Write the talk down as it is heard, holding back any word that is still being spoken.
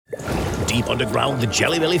Deep underground, the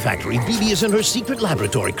Jelly Belly factory, BB is in her secret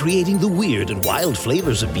laboratory creating the weird and wild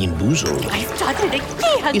flavors of Bean Boozled. I've done it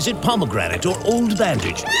again! Is it pomegranate or old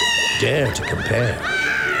bandage? Dare to compare.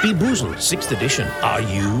 Bean Boozled, 6th edition. Are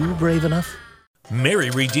you brave enough? Mary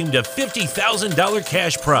redeemed a $50,000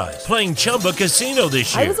 cash prize playing Chumba Casino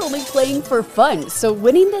this year. I was only playing for fun, so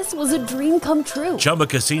winning this was a dream come true. Chumba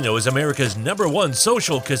Casino is America's #1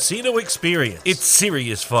 social casino experience. It's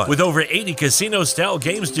serious fun. With over 80 casino-style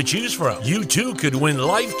games to choose from, you too could win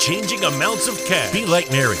life-changing amounts of cash. Be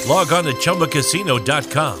like Mary. Log on to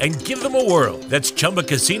ChumbaCasino.com and give them a whirl. That's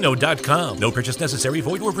ChumbaCasino.com. No purchase necessary.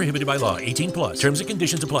 Void where prohibited by law. 18 plus. Terms and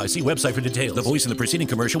conditions apply. See website for details. The voice in the preceding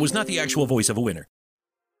commercial was not the actual voice of a winner.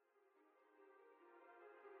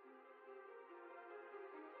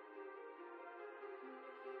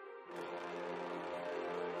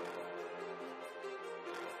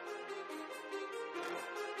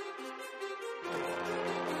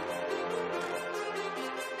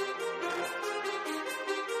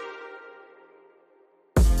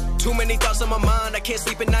 Too many thoughts on my mind, I can't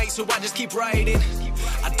sleep at night, so I just keep writing.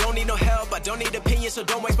 I don't need no help, I don't need opinions, so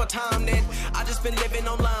don't waste my time then. I just been living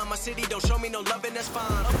online, my city don't show me no love, and that's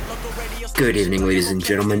fine. Good evening, ladies and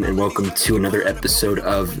gentlemen, and welcome to another episode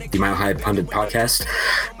of the Mile High Pundit Podcast.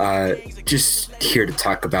 Just here to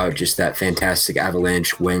talk about just that fantastic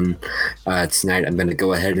Avalanche win tonight. I'm going to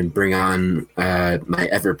go ahead and bring on my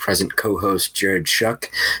ever-present co-host, Jared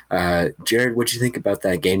Shuck. Jared, what'd you think about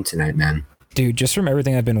that game tonight, man? Dude, just from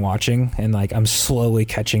everything I've been watching, and like I'm slowly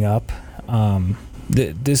catching up,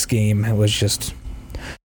 this game was just...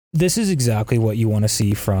 This is exactly what you want to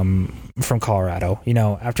see from Colorado. You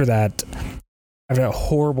know, after that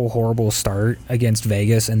horrible start against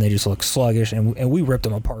Vegas, and they just look sluggish, and we ripped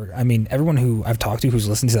them apart. I mean, everyone who I've talked to who's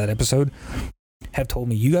listened to that episode have told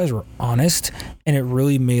me you guys were honest, and it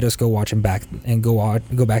really made us go back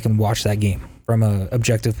and watch that game from an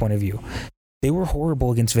objective point of view. They were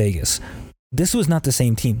horrible against Vegas. This was not the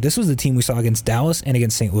same team. This was the team we saw against Dallas and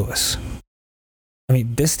against St. Louis. I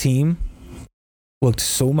mean, this team looked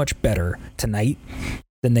so much better tonight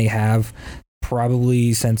than they have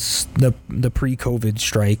probably since the pre-COVID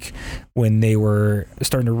strike, when they were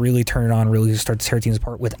starting to really turn it on, really start to tear teams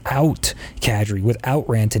apart without Kadri, without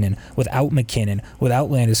Rantanen, without McKinnon, without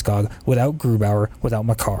Landeskog, without Grubauer, without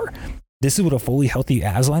Makar. This is what a fully healthy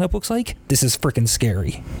Avs lineup looks like. This is freaking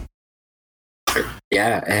scary.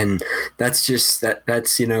 Yeah, and that's just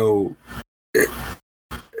that's you know,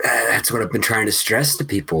 that's what I've been trying to stress to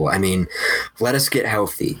people. I mean, let us get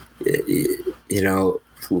healthy. You know,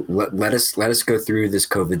 let us go through this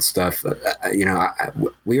COVID stuff. You know,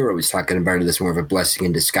 we were always talking about it as more of a blessing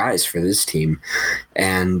in disguise for this team,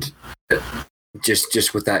 and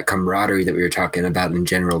just with that camaraderie that we were talking about in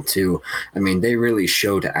general too. I mean, they really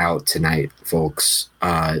showed out tonight, folks.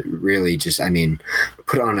 Really just, I mean,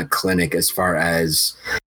 put on a clinic as far as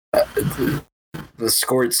the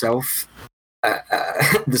score itself.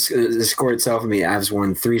 The score itself, I mean, Avs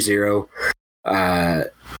won 3-0.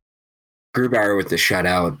 Grubauer with the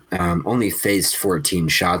shutout, only faced 14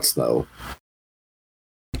 shots though.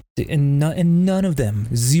 And none of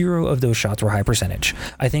them, 0 of those shots were high percentage.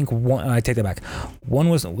 I think one, I take that back.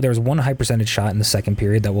 There was one high percentage shot in the second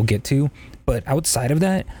period that we'll get to, but outside of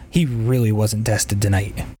that, he really wasn't tested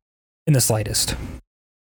tonight in the slightest.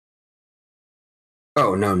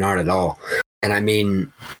 Oh, no, not at all. And I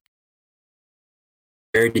mean,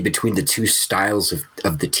 parity between the two styles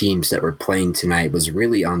of the teams that were playing tonight was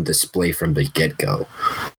really on display from the get-go.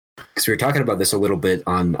 Because we were talking about this a little bit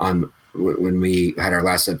on when we had our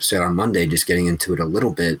last episode on Monday, just getting into it a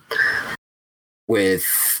little bit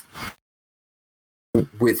with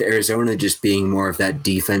Arizona just being more of that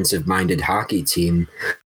defensive-minded hockey team,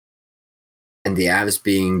 and the Avs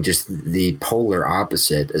being just the polar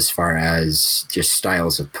opposite as far as just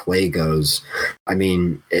styles of play goes. I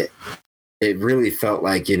mean, it really felt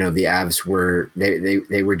like, you know, the Avs were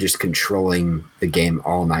they were just controlling the game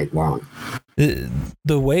all night long.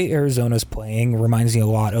 The way Arizona's playing reminds me a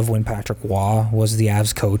lot of when Patrick Waugh was the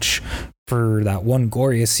Avs coach for that one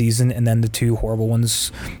glorious season, and then the two horrible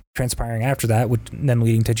ones transpiring after that, which then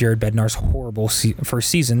leading to Jared Bednar's horrible first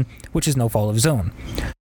season, which is no fault of his own.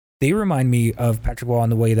 They remind me of Patrick Waugh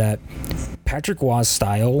in the way that Patrick Waugh's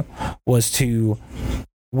style was to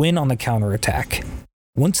win on the counterattack.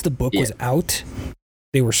 Once the book was out,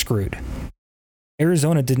 they were screwed.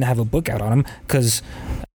 Arizona didn't have a book out on them because,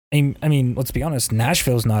 I mean, let's be honest,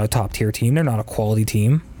 Nashville's not a top-tier team. They're not a quality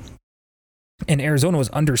team. And Arizona was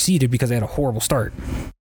underseeded because they had a horrible start.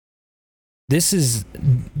 This is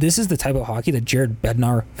the type of hockey that Jared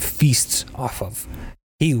Bednar feasts off of.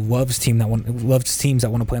 He loves teams that want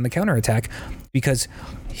to play on the counterattack, because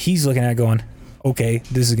he's looking at it going, okay,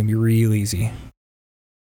 this is gonna be real easy.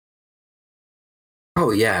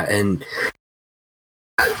 Oh yeah, and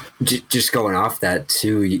just going off that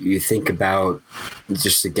too, you think about,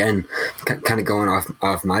 just again, kind of going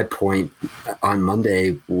off my point on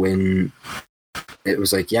Monday when it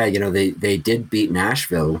was like, yeah, they did beat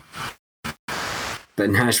Nashville,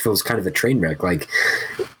 but Nashville's kind of a train wreck. Like,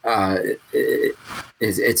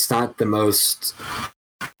 it's not the most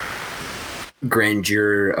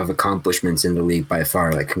grandeur of accomplishments in the league by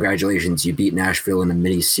far. Like, congratulations, you beat Nashville in a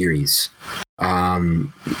mini series.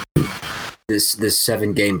 This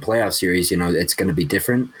 7-game playoff series, it's going to be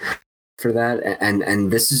different for that.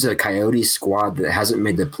 And this is a Coyotes squad that hasn't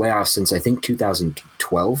made the playoffs since I think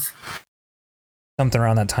 2012. Something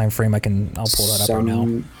around that time frame. I'll pull that up right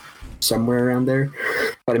now. Somewhere around there.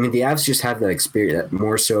 But I mean, the Avs just have that experience,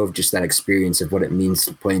 more so of just that experience of what it means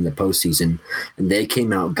to play in the postseason. And they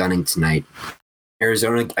came out gunning tonight.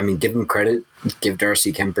 Arizona, I mean, give them credit. Give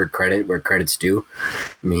Darcy Kuemper credit where credit's due.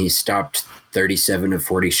 I mean, he stopped 37 of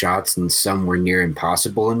 40 shots, and some were near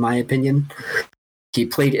impossible, in my opinion. He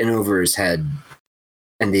played in over his head,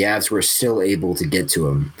 and the Avs were still able to get to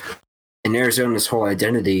him. And Arizona's whole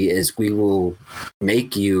identity is, we will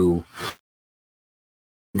make you...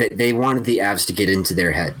 They wanted the Avs to get into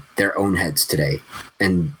their own heads today,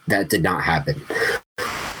 and that did not happen.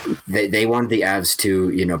 They wanted the Avs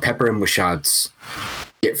to, pepper him with shots,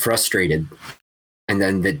 get frustrated, and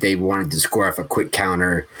then that they wanted to score off a quick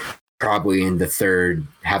counter, probably in the third,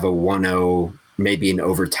 have a 1-0, maybe an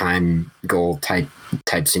overtime goal type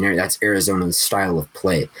scenario. That's Arizona's style of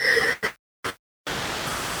play.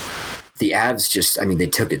 The Avs just, I mean, they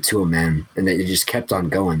took it to him, man, and they just kept on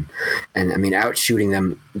going. And I mean, out shooting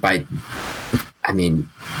them by, I mean,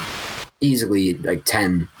 easily like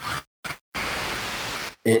 10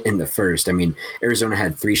 in the first. I mean, Arizona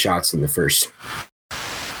had 3 shots in the first.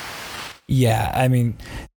 Yeah, I mean,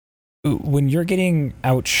 when you're getting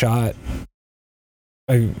outshot,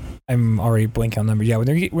 I'm already blanking on numbers. Yeah,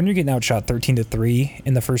 when you're getting outshot 13-3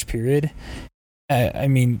 in the first period, I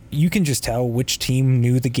mean, you can just tell which team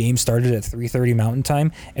knew the game started at 3:30 Mountain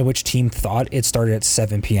Time and which team thought it started at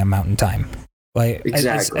 7 p.m. Mountain Time. Like,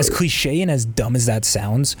 exactly. as cliche and as dumb as that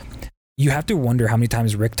sounds, you have to wonder how many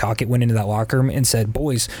times Rick Tocchet went into that locker room and said,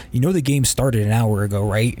 boys, the game started an hour ago,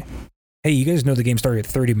 right? Hey, you guys know the game started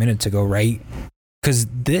 30 minutes ago, right? Because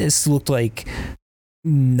this looked like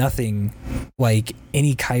nothing like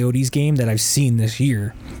any Coyotes game that I've seen this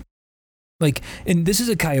year. Like, and this is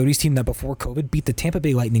a Coyotes team that before COVID beat the Tampa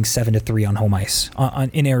Bay Lightning 7-3 on home ice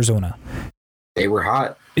in Arizona. They were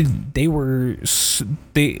hot. They were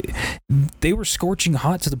scorching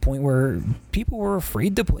hot to the point where people were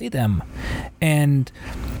afraid to play them. And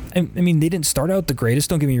I mean, they didn't start out the greatest,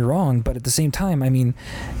 don't get me wrong, but at the same time, I mean,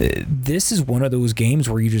 this is one of those games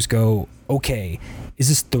where you just go, okay, is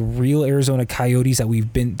this the real Arizona Coyotes that we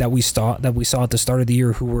saw at the start of the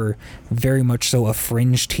year, who were very much so a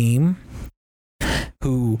fringe team,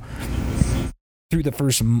 who through the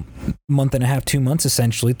first month and a half, 2 months,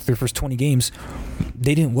 essentially, through the first 20 games,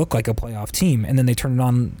 they didn't look like a playoff team, and then they turned it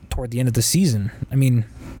on toward the end of the season. I mean,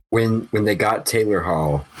 when they got Taylor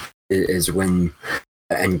Hall is when,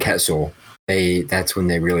 and Kessel, that's when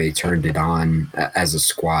they really turned it on as a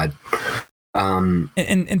squad.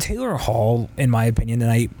 And Taylor Hall, in my opinion,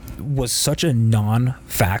 tonight was such a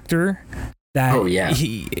non-factor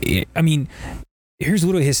that I mean, here's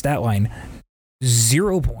literally his stat line: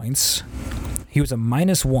 0 points. He was a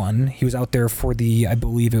 -1. He was out there for I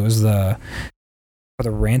believe it was for the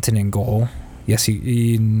Rantanen goal. Yes,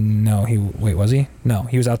 was he? No,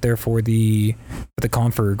 he was out there for the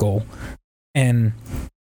Compher goal. And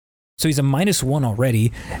so he's a -1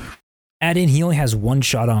 already. Add in, he only has 1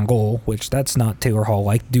 shot on goal, which that's not Taylor Hall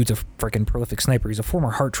like. Dude's a freaking prolific sniper. He's a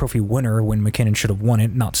former Hart Trophy winner when McKinnon should have won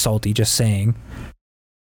it. Not salty, just saying.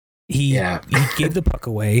 He gave the puck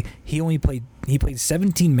away. He played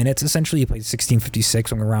 17 minutes. Essentially, he played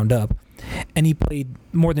 16:56 when we round up. And he played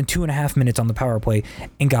more than 2.5 minutes on the power play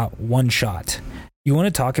and got 1 shot. You want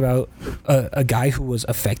to talk about a guy who was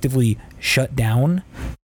effectively shut down?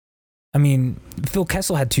 I mean, Phil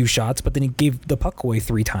Kessel had 2 shots, but then he gave the puck away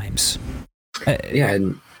 3 times.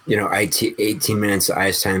 And 18 minutes of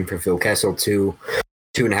ice time for Phil Kessel,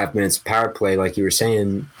 2.5 minutes of power play, like you were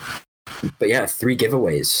saying. But yeah, 3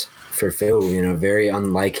 giveaways for Phil, very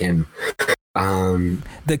unlike him.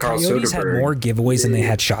 The Coyotes had more giveaways than they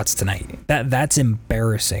had shots tonight. That's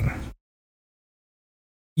embarrassing.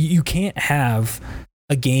 You can't have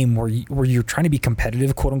a game where you're trying to be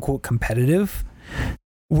competitive, quote unquote competitive,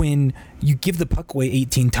 when you give the puck away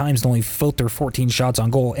 18 times and only filter 14 shots on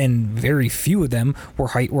goal, and very few of them were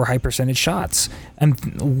high percentage shots.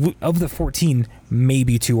 And of the 14,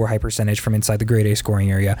 maybe 2 were high percentage from inside the grade A scoring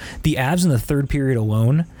area. The Avs in the third period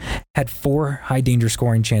alone had 4 high danger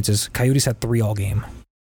scoring chances. Coyotes had 3 all game.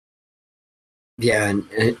 Yeah,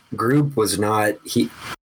 and Grube was not, he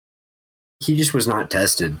just was not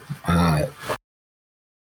tested.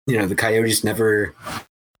 The Coyotes never,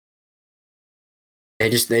 they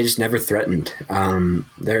just never threatened.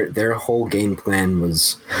 Their whole game plan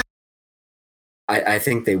was, I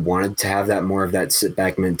think they wanted to have that more of that sit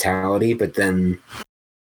back mentality, but then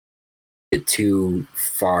it too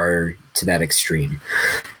far to that extreme.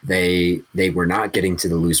 They were not getting to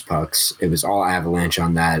the loose pucks. It was all Avalanche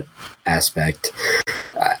on that aspect.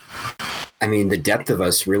 The depth of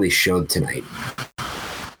us really showed tonight.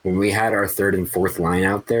 When we had our third and fourth line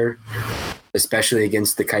out there, especially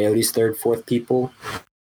against the Coyotes' third, fourth people.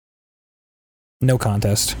 No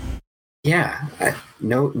contest. Yeah,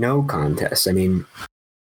 no contest. And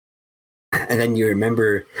then you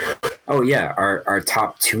remember, our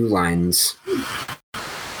top 2 lines,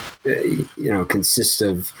 consist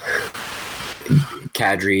of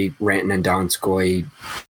Kadri, Rantanen, and Donskoy,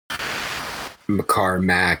 Makar,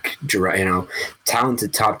 Mac,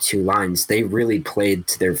 talented top 2 lines. They really played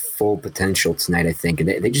to their full potential tonight, I think. And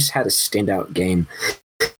they just had a standout game.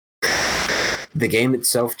 The game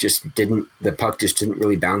itself the puck just didn't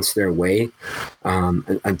really bounce their way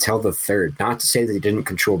until the third. Not to say that they didn't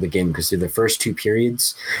control the game, because through the first 2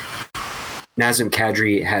 periods, Nazem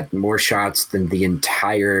Kadri had more shots than the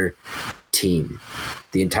entire team,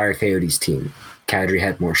 the entire Coyotes team. Kadri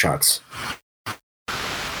had more shots.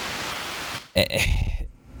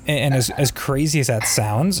 And as crazy as that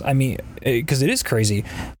sounds, because it is crazy.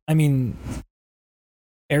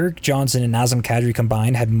 Erik Johnson and Nazem Kadri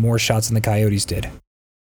combined had more shots than the Coyotes did.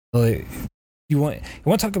 You want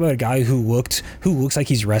to talk about a guy who looks like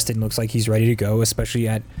he's rested and looks like he's ready to go, especially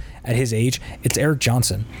at his age. It's Erik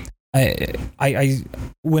Johnson.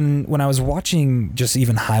 When I was watching just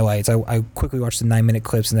even highlights, I quickly watched the 9-minute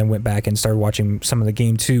clips and then went back and started watching some of the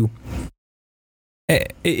game too.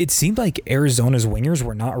 It seemed like Arizona's wingers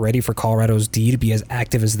were not ready for Colorado's D to be as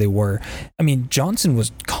active as they were. Johnson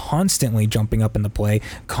was constantly jumping up in the play,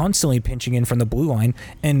 constantly pinching in from the blue line,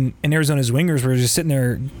 and Arizona's wingers were just sitting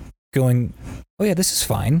there going, "Oh yeah, this is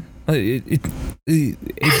fine."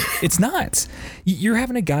 It's not. You're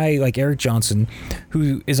having a guy like Erik Johnson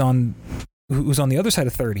who's on the other side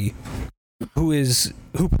of 30.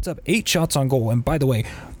 Who puts up 8 shots on goal. And by the way,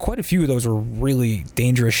 quite a few of those were really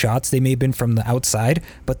dangerous shots. They may have been from the outside,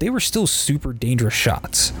 but they were still super dangerous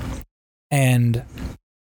shots. And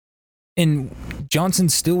Johnson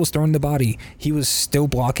still was throwing the body. He was still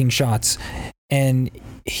blocking shots. And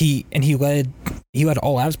he led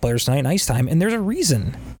all Avs players tonight in ice time, and there's a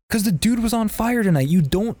reason. Because the dude was on fire tonight. You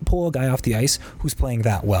don't pull a guy off the ice who's playing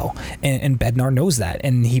that well, and Bednar knows that,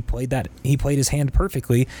 and he played his hand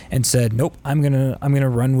perfectly and said, "Nope, I'm gonna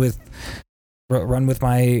run with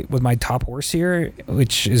my top horse here,"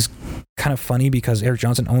 which is kind of funny because Erik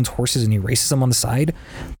Johnson owns horses and he races them on the side,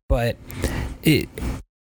 but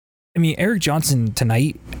Erik Johnson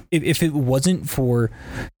tonight, if it wasn't for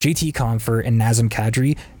JT Compher and Nazem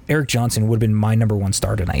Kadri, Erik Johnson would have been my number 1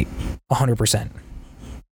 star tonight, 100%.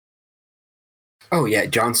 Oh yeah,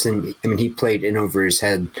 Johnson, he played in over his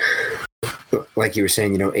head. Like you were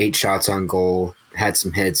saying, 8 shots on goal, had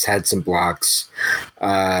some hits, had some blocks,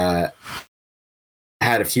 had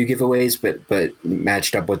a few giveaways, but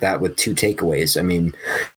matched up with that with 2 takeaways.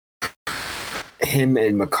 Him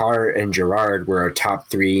and Makar and Girard were our top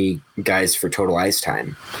 3 guys for total ice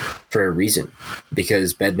time for a reason,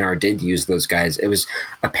 because Bednar did use those guys. It was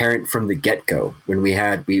apparent from the get-go when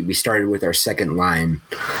we started with our second line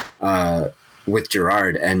with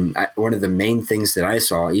Girard, and one of the main things that I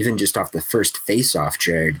saw, even just off the first face-off,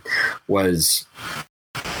 Jared, was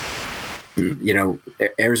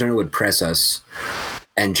Arizona would press us,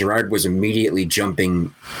 and Girard was immediately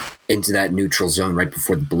jumping into that neutral zone right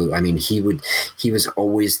before the blue. He was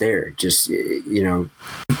always there, just being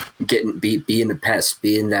the pest,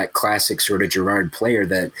 being that classic sort of Girard player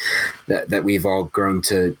that we've all grown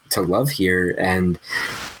to love here, and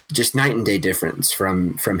just night and day difference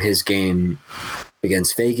from his game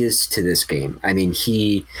against Vegas to this game.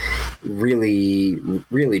 He really,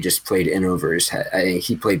 really just played in over his head.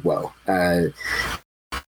 He played well.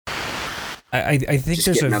 I think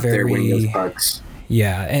there's a very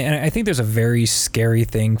and I think there's a very scary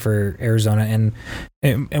thing for Arizona,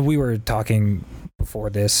 and we were talking before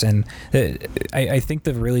this, and I think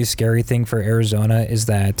the really scary thing for Arizona is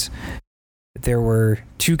that there were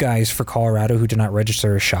 2 guys for Colorado who did not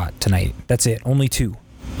register a shot tonight. That's it. Only 2.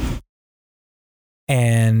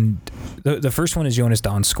 And the first one is Jonas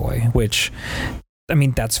Donskoy, which, I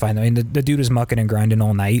mean, that's fine. I mean, the dude is mucking and grinding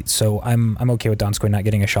all night, so I'm okay with Donskoy not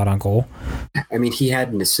getting a shot on goal. I mean, he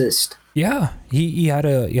had an assist. Yeah, he had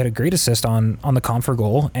a great assist on the Compher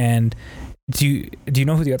goal. And do you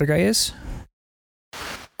know who the other guy is?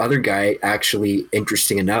 Other guy, actually,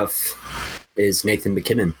 interesting enough, is Nathan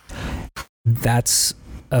MacKinnon. That's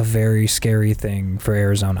a very scary thing for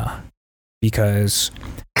Arizona, because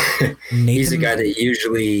he's a guy that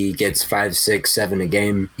usually gets 5, 6, 7 a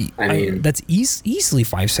game. I mean, that's easily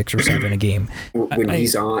 5, 6, or 7 a game when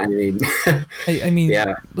he's on. I mean, I mean,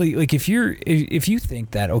 yeah. Like if you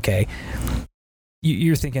think that, okay,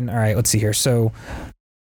 you're thinking, all right, let's see here. So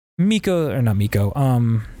Nathan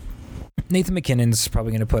MacKinnon's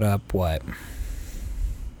probably going to put up what?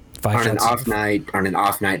 5 on shots? On an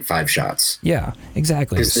off night, 5 shots. Yeah,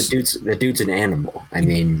 exactly. Because the dude's an animal. I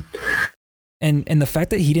mean, and the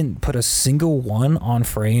fact that he didn't put a single one on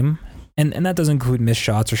frame, and that doesn't include missed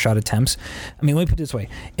shots or shot attempts. I mean, let me put it this way: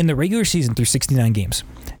 in the regular season, through 69 games,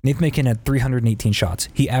 Nathan MacKinnon had 318 shots.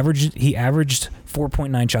 He averaged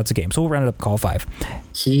 4.9 shots a game. So we'll round it up, call 5.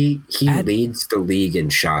 He leads the league in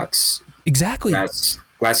shots. Exactly.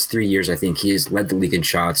 Last 3 years, I think he has led the league in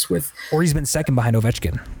shots with, or he's been second behind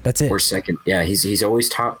Ovechkin. That's it. Or second, yeah. He's always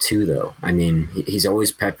top 2 though. I mean, he's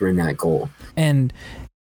always peppering that goal. And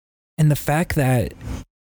the fact that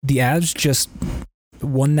the Avs just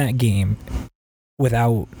won that game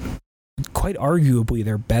without, quite arguably,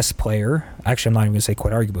 their best player. Actually, I'm not even going to say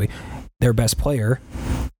quite arguably, their best player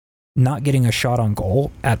not getting a shot on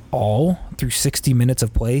goal at all through 60 minutes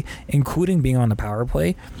of play, including being on the power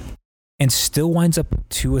play, and still winds up with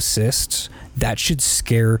 2 assists, that should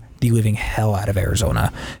scare the living hell out of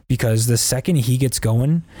Arizona. Because the second he gets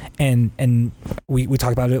going, and we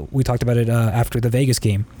talked about it after the Vegas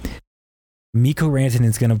game, Mikko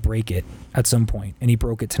Rantanen's going to break it at some point, and he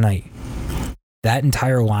broke it tonight. That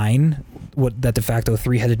entire line, that de facto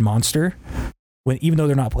 3-headed monster, even though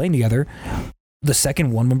they're not playing together, the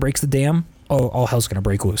second one breaks the dam, all hell's going to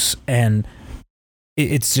break loose. And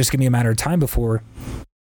it's just going to be a matter of time before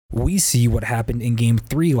we see what happened in Game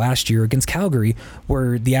 3 last year against Calgary,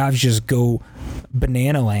 where the Avs just go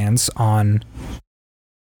banana lands on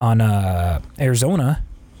Arizona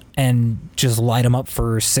and just light them up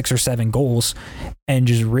for 6 or 7 goals, and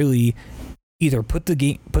just really either put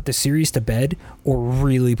the series to bed or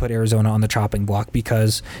really put Arizona on the chopping block.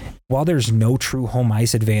 Because while there's no true home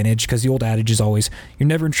ice advantage, because the old adage is always, you're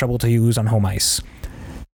never in trouble till you lose on home ice.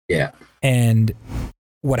 Yeah. And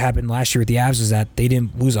what happened last year with the Avs is that they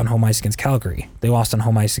didn't lose on home ice against Calgary. They lost on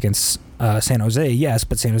home ice against San Jose, yes,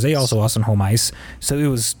 but San Jose also lost on home ice. So it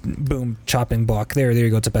was, boom, chopping block there. There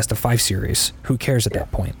you go. It's a best of 5 series. Who cares at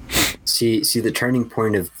that point? See, the turning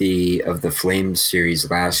point of the Flames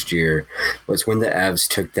series last year was when the Avs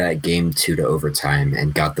took that Game 2 to overtime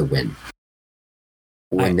and got the win.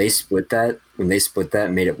 When they split that,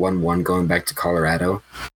 made it 1-1 going back to Colorado.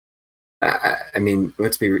 I mean,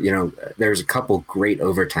 let's be, there's a couple great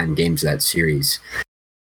overtime games of that series.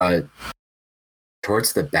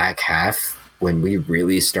 Towards the back half, when we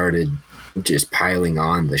really started just piling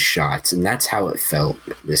on the shots, and that's how it felt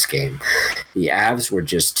this game. The Avs were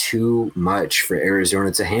just too much for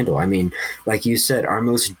Arizona to handle. I mean, like you said, our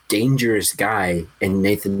most dangerous guy in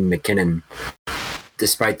Nathan MacKinnon,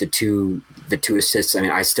 despite the two assists, I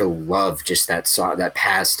mean, I still love just that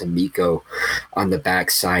pass to Mikko on the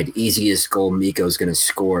backside. Easiest goal Mikko's going to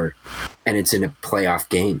score, and it's in a playoff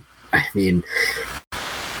game. I mean,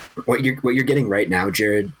 what you're getting right now,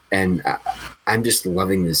 Jared, and I'm just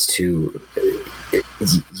loving this too.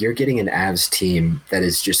 You're getting an Avs team that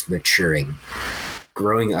is just maturing,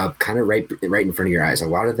 growing up, kind of right in front of your eyes. A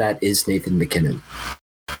lot of that is Nathan MacKinnon.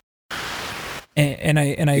 And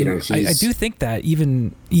I do think that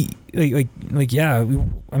even we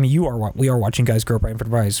are watching guys grow up right in front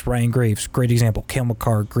of our eyes. Ryan Graves, great example. Cale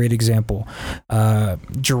Makar, great example.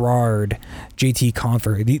 Gerard, JT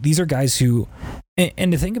Compher. These are guys who,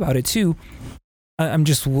 and to think about it too, I'm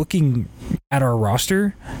just looking at our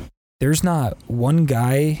roster. There's not one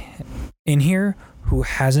guy in here who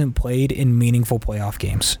hasn't played in meaningful playoff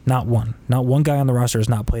games. Not one. Not one guy on the roster has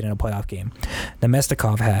not played in a playoff game.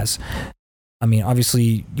 Nemestikov has. I mean,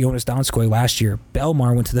 obviously, Jonas Donskoy last year.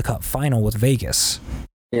 Belmar went to the Cup final with Vegas.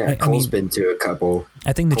 Yeah, Cole's been to a couple.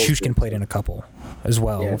 I think Nichushkin played in a couple as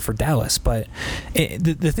well for Dallas. But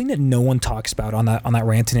the thing that no one talks about on that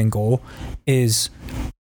Rantanen goal is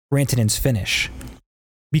Rantanen's finish.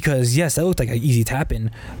 Because yes, that looked like an easy tap in,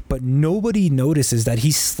 but nobody notices that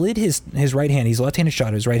he slid his right hand. He's a left-handed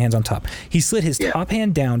shot. His right hand's on top. He slid his top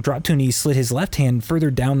hand down, dropped to a knee, slid his left hand further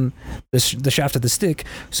down the shaft of the stick,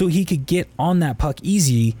 so he could get on that puck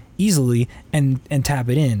easily and tap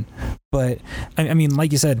it in. But I mean,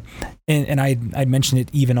 like you said, and I'd mentioned it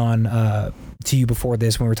even on to you before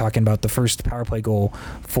this when we were talking about the first power play goal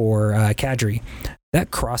for Kadri. That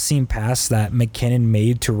cross seam pass that McKinnon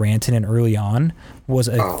made to Rantanen early on was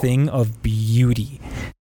a thing of beauty.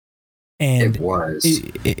 And it was.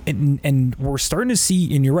 And we're starting to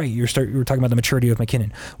see, and you're right, you were talking about the maturity of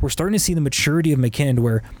McKinnon. We're starting to see the maturity of McKinnon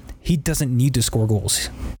where he doesn't need to score goals.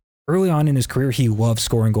 Early on in his career, he loved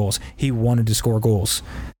scoring goals. He wanted to score goals.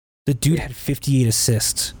 The dude had 58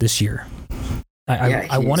 assists this year.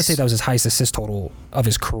 I want to say that was his highest assist total of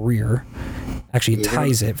his career. Actually, he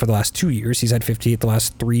ties it for the last 2 years. He's had 58 the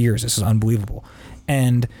last 3 years. This is unbelievable.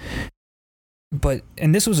 And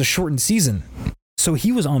this was a shortened season. So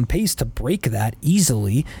he was on pace to break that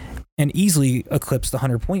easily and easily eclipse the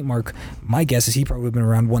 100-point mark. My guess is he probably been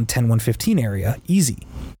around 110, 115 area. Easy.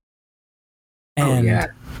 And,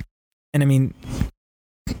 and I mean,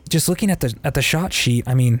 just looking at the shot sheet,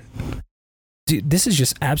 I mean, dude, this is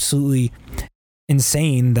just absolutely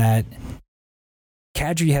insane that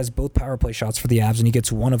Kadri has both power play shots for the Avs and he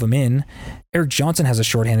gets one of them in. Erik Johnson has a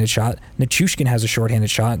shorthanded shot. Nichushkin has a shorthanded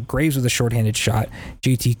shot. Graves with a shorthanded shot.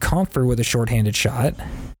 JT Compher with a shorthanded shot.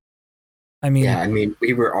 I mean,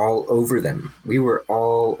 we were all over them.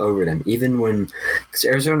 Even when, because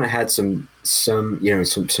Arizona had some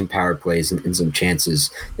power plays and some chances.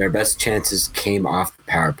 Their best chances came off the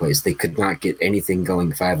power plays. They could not get anything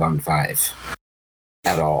going 5-on-5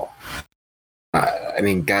 at all. I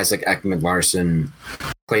mean, guys like Ekman Larsson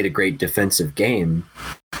played a great defensive game,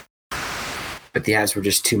 but the Avs were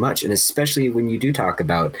just too much. And especially when you do talk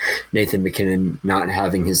about Nathan McKinnon not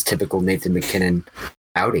having his typical Nathan McKinnon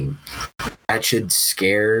outing, that should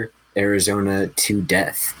scare Arizona to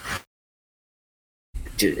death.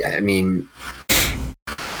 I mean,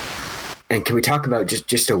 and can we talk about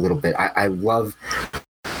just a little bit? I love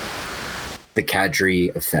the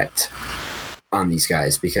Kadri effect on these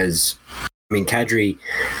guys because, I mean, Kadri,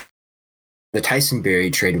 the Tyson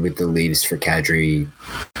Barrie trade with the Leafs for Kadri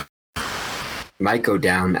might go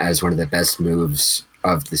down as one of the best moves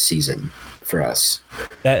of the season for us.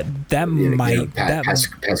 Past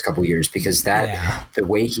couple years, because the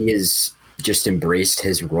way he has just embraced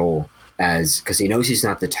his role because he knows he's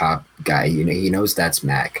not the top guy, he knows that's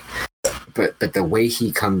Mac, but the way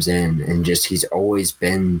he comes in and just he's always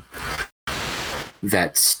been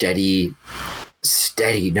that steady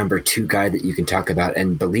number 2 guy that you can talk about.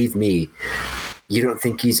 And believe me, you don't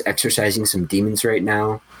think he's exercising some demons right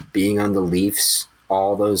now, being on the Leafs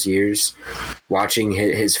all those years, watching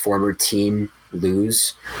his former team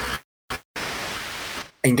lose.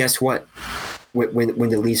 And guess what? When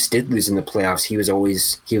the Leafs did lose in the playoffs, he was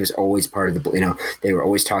always part of the, they were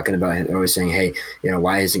always talking about him. They were always saying, hey,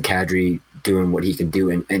 why isn't Kadri doing what he can do?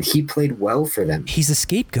 And he played well for them. He's a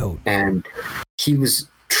scapegoat. And he was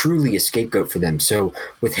truly a scapegoat for them. So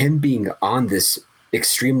with him being on this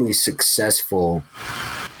extremely successful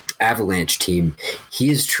Avalanche team, he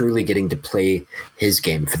is truly getting to play his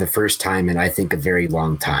game for the first time in, I think, a very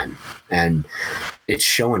long time. And it's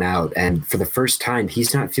showing out. And for the first time,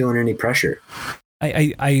 he's not feeling any pressure.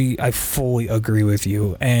 I fully agree with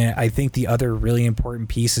you. And I think the other really important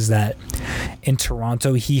piece is that in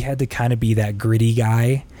Toronto, he had to kind of be that gritty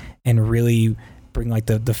guy and really bring like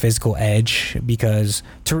the physical edge, because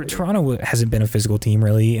Toronto hasn't been a physical team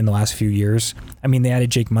really in the last few years. I mean, they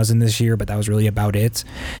added Jake Muzzin this year, but that was really about it.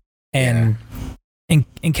 And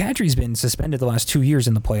Kadri's been suspended the last 2 years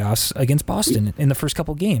in the playoffs against Boston in the first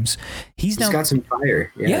couple games. He's now got some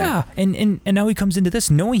fire. Yeah. And now he comes into this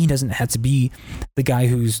knowing he doesn't have to be the guy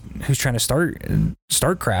who's trying to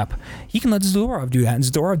start crap. He can let Zadorov do that. And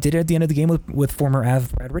Zadorov did it at the end of the game with former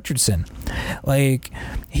Av Brad Richardson. Like,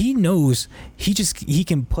 he knows he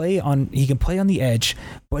can play on the edge,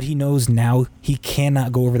 but he knows now he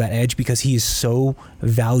cannot go over that edge because he is so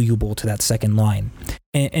valuable to that second line.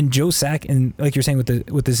 And Joe Sakic, and like you're saying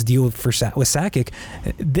with this deal with Sakic,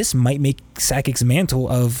 this might make Sakic's mantle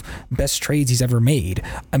of best trades he's ever made.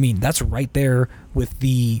 I mean, that's right there with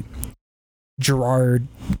the Gerard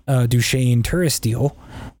Duchesne Turris deal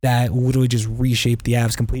that literally just reshaped the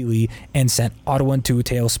Avs completely and sent Ottawa into a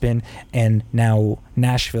tailspin, and now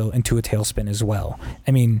Nashville into a tailspin as well.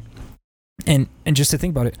 I mean, and just to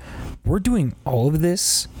think about it, we're doing all of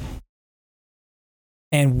this.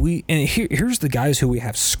 And here's the guys who we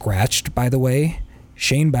have scratched, by the way: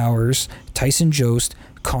 Shane Bowers, Tyson Jost,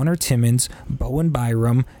 Connor Timmins, Bowen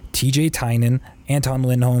Byram, TJ Tynan, Anton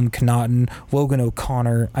Lindholm, Connaughton, Logan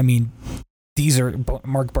O'Connor. I mean, these are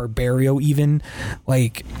Mark Barbario even.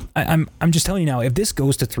 Like, I'm just telling you now, if this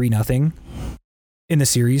goes to 3-0 in the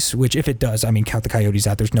series, which if it does, I mean, count the Coyotes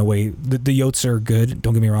out. There's no way. The Yotes are good.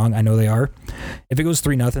 Don't get me wrong. I know they are. If it goes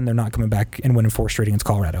 3-0, they're not coming back and winning 4 straight against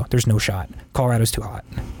Colorado. There's no shot. Colorado's too hot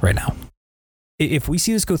right now. If we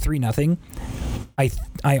see this go 3-0,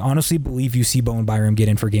 I honestly believe you see Bowen Byram get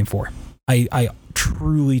in for Game 4. I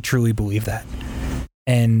truly believe that.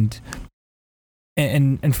 And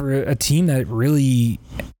for a team that really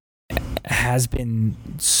has been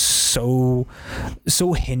so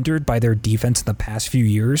hindered by their defense in the past few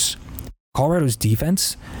years, Colorado's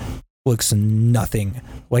defense looks nothing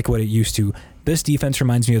like what it used to. This defense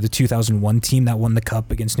reminds me of the 2001 team that won the Cup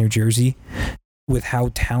against New Jersey, with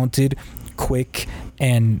how talented, quick,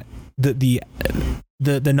 and the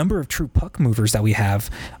number of true puck movers that we have.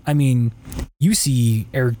 I mean, you see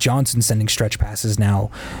Eric Johnson sending stretch passes now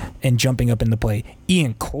and jumping up in the play.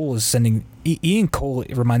 Ian Cole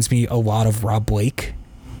reminds me a lot of Rob Blake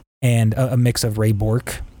and a mix of Ray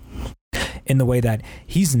Bourque, in the way that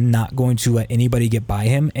he's not going to let anybody get by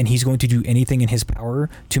him, and he's going to do anything in his power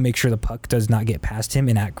to make sure the puck does not get past him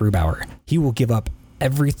and at Grubauer. He will give up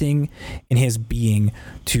everything in his being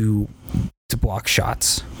to block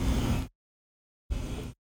shots.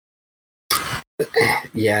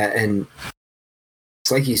 Yeah, and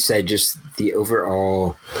it's like you said, just the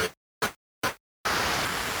overall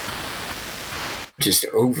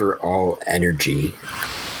energy.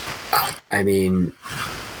 I mean,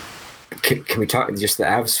 can we talk just the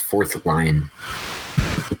Avs' fourth line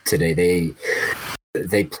today?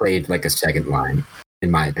 They played like a second line, in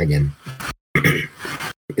my opinion.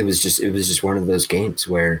 It was just one of those games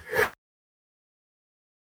where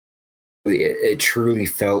it truly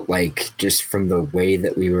felt like, just from the way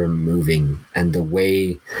that we were moving and the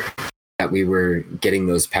way that we were getting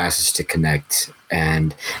those passes to connect,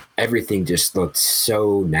 and everything just looked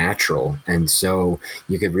so natural, and so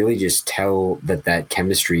you could really just tell that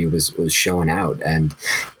chemistry was showing out. And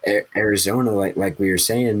Arizona, like we were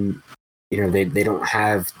saying, they don't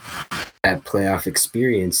have that playoff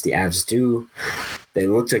experience. The Avs do. They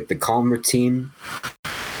looked like the calmer team.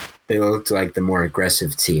 They looked like the more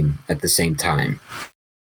aggressive team at the same time.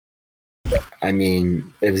 I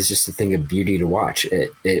mean, it was just a thing of beauty to watch.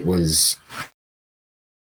 It was...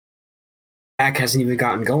 Zach hasn't even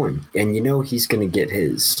gotten going, and he's going to get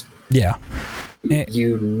his. Yeah. He's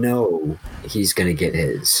going to get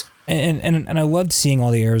his. And I loved seeing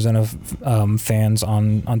all the Arizona fans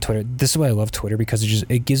on Twitter. This is why I love Twitter, because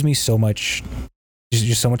it gives me so much,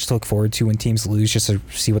 just so much to look forward to when teams lose, just to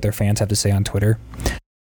see what their fans have to say on Twitter.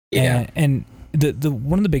 Yeah. And the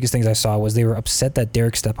one of the biggest things I saw was they were upset that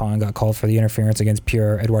Derek Stepan got called for the interference against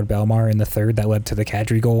Pierre-Edouard Bellemare in the third that led to the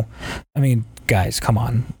Kadri goal. I mean, guys, come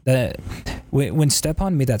on. When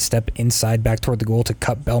Stepan made that step inside back toward the goal to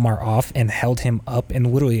cut Bellemare off and held him up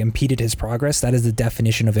and literally impeded his progress, that is the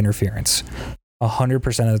definition of interference.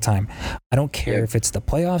 100% of the time. I don't care if it's the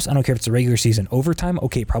playoffs. I don't care if it's the regular season. Overtime,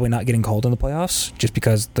 okay, probably not getting called in the playoffs, just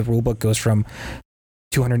because the rule book goes from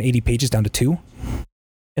 280 pages down to 2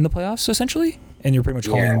 in the playoffs, essentially. And you're pretty much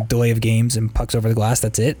calling delay of games and pucks over the glass.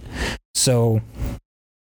 That's it. So,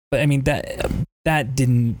 but I mean, that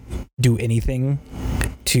didn't do anything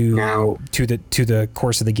to the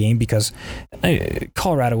course of the game, because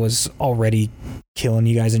Colorado was already killing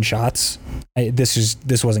you guys in shots. This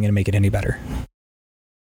wasn't going to make it any better.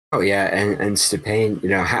 Oh yeah, and Stepan,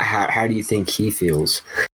 how do you think he feels?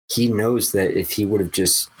 He knows that if he would have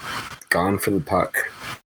just gone for the puck,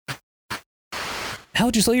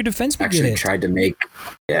 hell, just let your defenseman actually get it. Tried to make,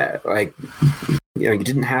 you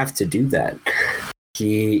didn't have to do that.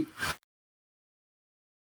 He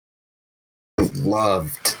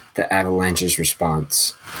loved the Avalanche's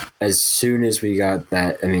response. As soon as we got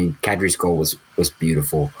that, I mean, Kadri's goal was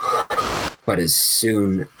beautiful, but as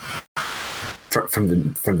soon from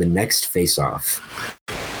the next face-off,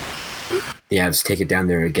 the Avs take it down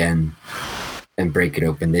there again and break it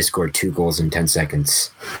open. They scored 2 goals in 10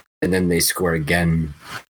 seconds, and then they score again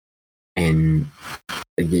in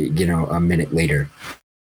a minute later.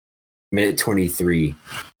 Minute 23,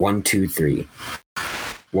 1-2-3.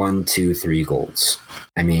 1-2-3 goals.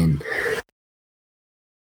 I mean,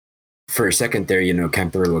 for a second there,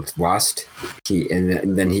 Kemper looked lost.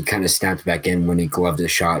 And then he kind of snapped back in when he gloved a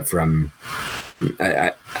shot from,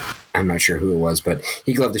 I'm not sure who it was, but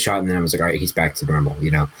he gloved the shot, and then I was like, all right, he's back to normal.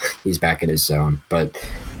 He's back in his zone. But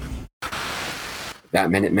that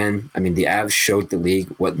Minutemen. I mean, the Avs showed the league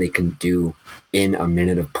what they can do in a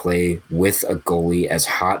minute of play with a goalie as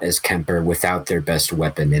hot as Kemper without their best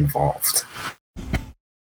weapon involved.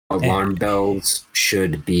 Alarm bells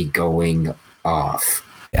should be going off.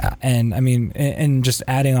 Yeah, and I mean, and just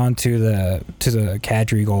adding on to the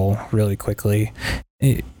Kadri goal really quickly,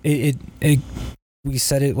 it we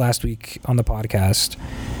said it last week on the podcast.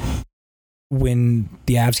 When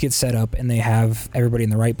the Avs get set up and they have everybody in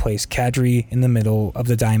the right place, Kadri in the middle of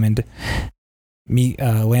the diamond,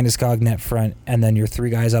 Landeskog net front, and then your three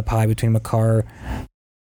guys up high between Makar,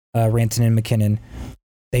 Rantanen, and McKinnon,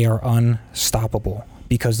 they are unstoppable.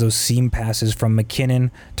 Because those seam passes from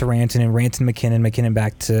McKinnon to Rantanen, McKinnon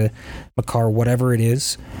back to Makar, whatever it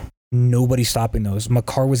is, nobody's stopping those.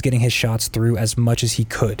 Makar was getting his shots through as much as he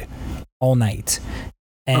could all night.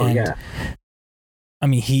 And I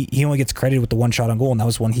mean, he only gets credited with the one shot on goal, and that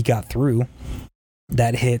was one he got through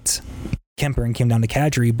that hit Kemper and came down to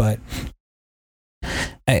Kadri. But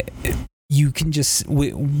you can just,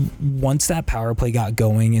 once that power play got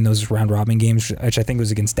going in those round robin games, which I think was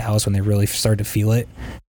against Dallas when they really started to feel it,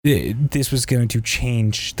 this was going to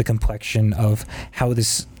change the complexion of how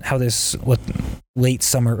this late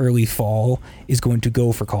summer, early fall is going to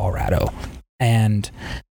go for Colorado. And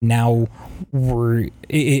now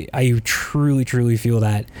I truly feel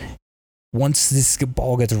that once this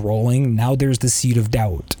ball gets rolling, now there's the seed of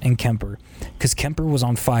doubt in Kemper, because Kemper was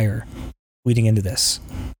on fire leading into this.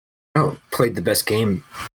 Oh, played the best game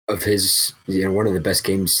of his, one of the best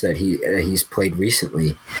games that he's played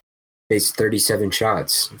recently. Faced 37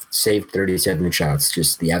 shots, saved 37 shots.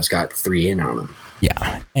 Just the Avs got 3 in on him.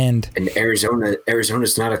 Yeah, and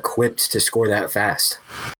Arizona's not equipped to score that fast,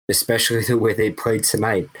 especially the way they played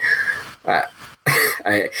tonight. Going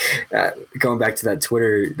back to that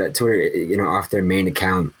Twitter, off their main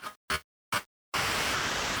account.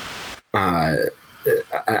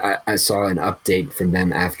 I saw an update from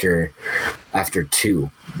them after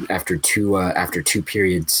two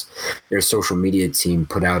periods. Their social media team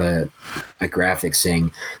put out a graphic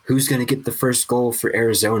saying who's going to get the first goal for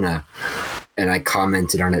Arizona, and I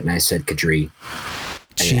commented on it and I said Kadri.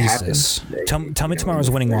 Jesus, tell me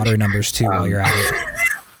tomorrow's winning lottery numbers too while you're at it.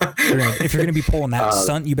 If you're going to be pulling that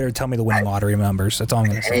stunt, you better tell me the winning lottery numbers. That's all I'm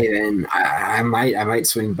going to say. Hey, man, I might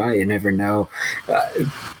swing by. You never know.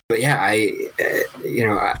 But yeah, I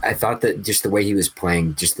thought that just the way he was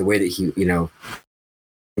playing, just the way that he,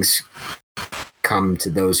 things come to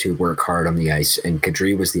those who work hard on the ice, and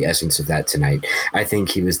Kadri was the essence of that tonight. I think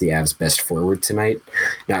he was the Avs' best forward tonight,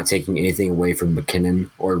 not taking anything away from McKinnon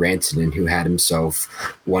or Rantanen, who had himself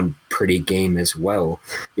one pretty game as well.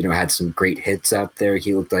 Had some great hits out there.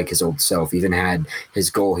 He looked like his old self. Even had his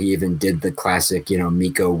goal. He even did the classic,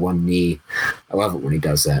 Mikko one knee. I love it when he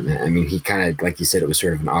does that, man. I mean, he kind of, like you said, it was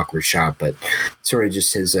sort of an awkward shot, but sort of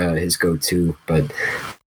just his go-to. But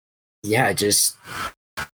yeah, just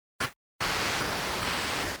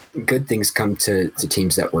good things come to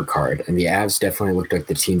teams that work hard, and the Avs definitely looked like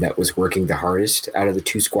the team that was working the hardest out of the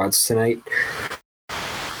two squads tonight.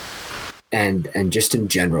 And just in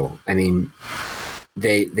general, I mean,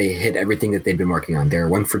 they hit everything that they'd been working on. They're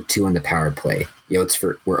 1 for 2 on the power play. Yotes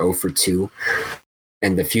were 0 for 2,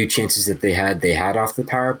 and the few chances that they had off the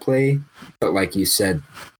power play, but like you said,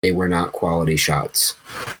 they were not quality shots.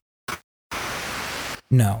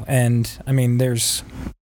 No, and I mean, there's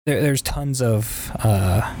tons of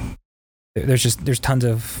there's tons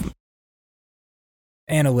of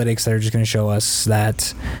analytics that are just going to show us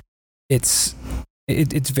that it's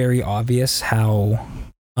very obvious how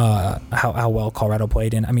well Colorado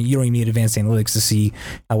played. And I mean, you don't even need advanced analytics to see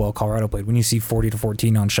how well Colorado played. When you see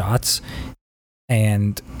 40-14 on shots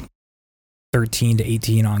and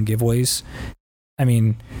 13-18 on giveaways, I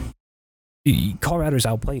mean, Colorado's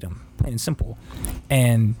outplayed them, plain and simple.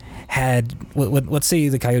 And let's say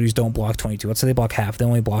the Coyotes don't block 22. Let's say they block half. They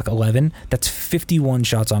only block 11. That's 51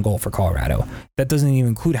 shots on goal for Colorado. That doesn't even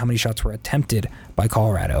include how many shots were attempted by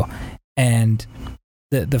Colorado. And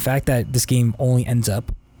the fact that this game only ends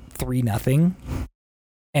up 3-0,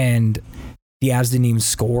 and the Avs didn't even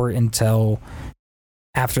score until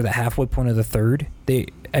after the halfway point of the third.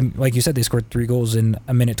 And like you said, they scored 3 goals in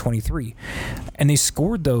a minute 23, and they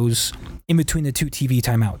scored those in between the 2 TV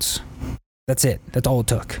timeouts. That's it. That's all it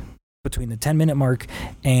took, between the 10-minute mark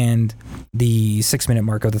and the 6-minute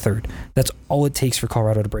mark of the third. That's all it takes for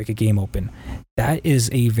Colorado to break a game open. That is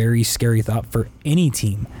a very scary thought for any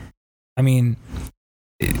team. I mean,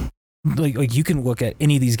 like you can look at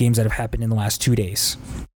any of these games that have happened in the last 2 days.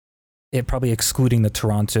 It probably excluding the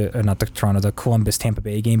Columbus Tampa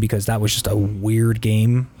Bay game, because that was just a weird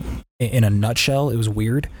game in a nutshell. It was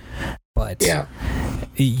weird, but Yeah.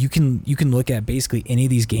 you can look at basically any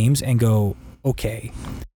of these games and go, okay,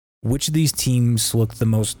 which of these teams look the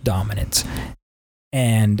most dominant?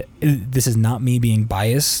 And this is not me being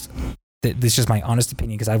biased. This is just my honest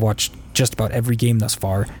opinion because I've watched just about every game thus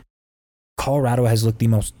far. Colorado has looked the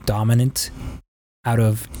most dominant out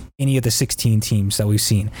of any of the 16 teams that we've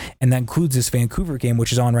seen. And that includes this Vancouver game,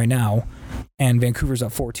 which is on right now. And Vancouver's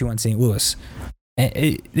up 4-2 on St. Louis.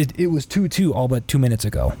 It was 2-2 all but 2 minutes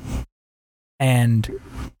ago. And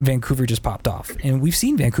Vancouver just popped off. And we've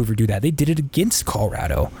seen Vancouver do that. They did it against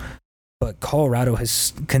Colorado. But Colorado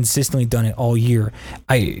has consistently done it all year.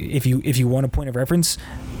 If you want a point of reference,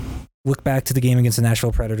 look back to the game against the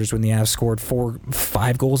Nashville Predators when the Avs scored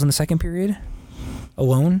 5 goals in the second period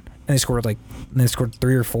alone, and they scored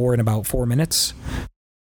 3 or 4 in about 4 minutes.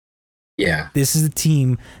 Yeah. This is a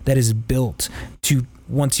team that is built to,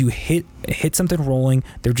 once you hit something rolling,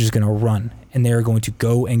 they're just going to run, and they're going to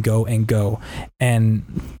go and go and go.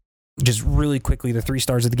 And just really quickly, the 3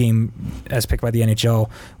 stars of the game, as picked by the NHL,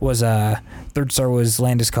 was third star was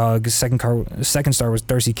Landeskog, second star was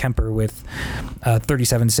Darcy Kemper with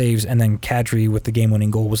 37 saves, and then Kadri with the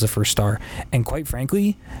game-winning goal was the first star. And quite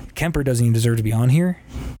frankly, Kemper doesn't even deserve to be on here.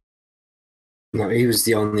 No, he was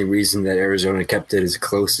the only reason that Arizona kept it as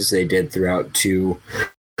close as they did throughout 2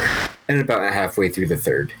 and about halfway through the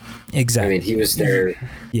third. Exactly. I mean, he was their...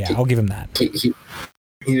 Yeah, I'll give him that.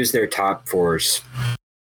 He was their top force.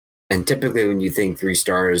 And typically when you think 3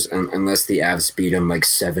 stars, unless the Avs beat them like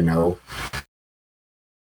 7-0,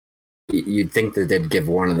 you'd think that they'd give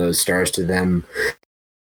one of those stars to them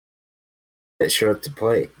that showed up to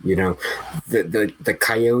play. You know, the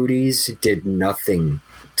Coyotes did nothing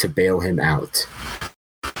to bail him out.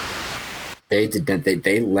 They did not.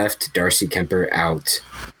 They left Darcy Kemper out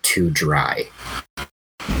to dry.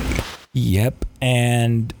 Yep,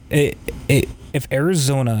 and if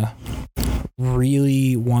Arizona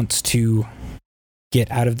really wants to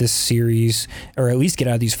get out of this series, or at least get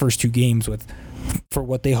out of these first 2 games for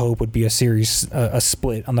what they hope would be a series, a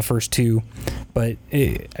split on the first 2, but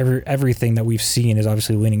everything that we've seen is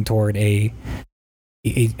obviously leaning toward a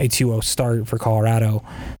 2-0 start for Colorado.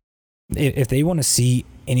 If they want to see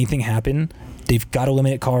anything happen, they've got to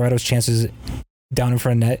limit Colorado's chances down in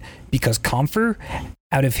front of net, because Compher,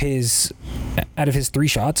 out of his 3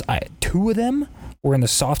 shots, 2 of them were in the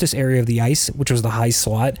softest area of the ice, which was the high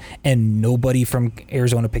slot, and nobody from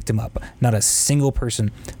Arizona picked him up. Not a single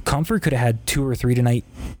person. Compher could have had 2 or 3 tonight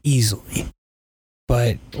easily.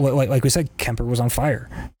 But like we said, Kemper was on fire.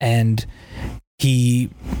 And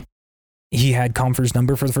he had Compher's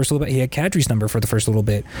number for the first little bit. He had Kadri's number for the first little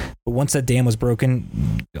bit. But once that dam was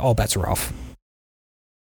broken, all bets were off.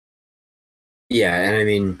 Yeah, and I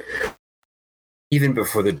mean, even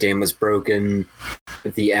before the dam was broken,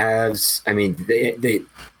 the Avs, I mean, they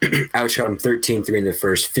outshot them 13-3 in the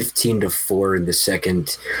first, 15-4 in the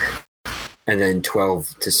second, and then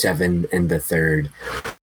 12-7 in the third.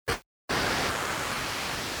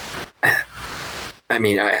 I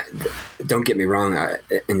mean, don't get me wrong.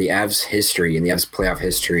 In the Avs history, in the Avs playoff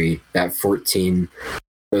history,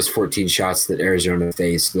 those 14 shots that Arizona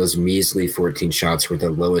faced, those measly 14 shots were the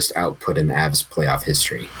lowest output in Avs playoff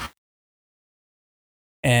history.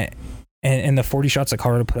 And the 40 shots that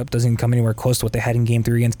Colorado put up doesn't even come anywhere close to what they had in Game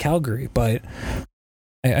 3 against Calgary. But,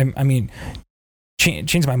 I mean,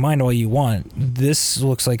 change my mind all you want. This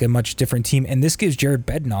looks like a much different team. And this gives Jared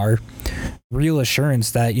Bednar real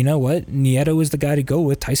assurance that, you know what, Nieto is the guy to go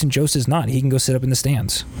with. Tyson Jost is not. He can go sit up in the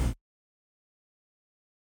stands.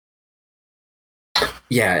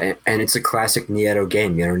 Yeah, and it's a classic Nieto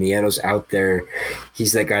game. You know, Nieto's out there.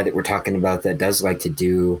 He's that guy that we're talking about that does like to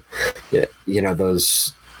do, you know,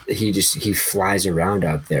 those. He flies around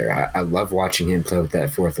out there. I love watching him play with that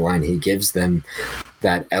fourth line. He gives them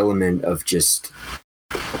that element of just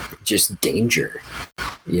danger.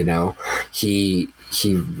 You know, he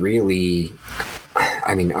really.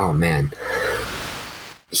 I mean, oh man,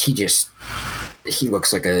 he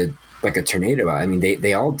looks like a tornado. I mean,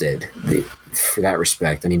 they all did. For that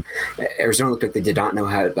respect, I mean, Arizona looked like they did not know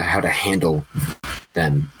how to handle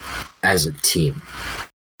them as a team.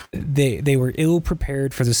 They were ill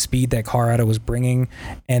prepared for the speed that Colorado was bringing,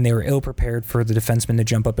 and they were ill prepared for the defensemen to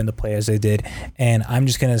jump up into play as they did. And I'm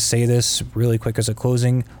just gonna say this really quick as a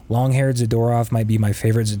closing: long-haired Zadorov might be my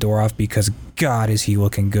favorite Zadorov, because God, is he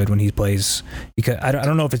looking good when he plays. Because I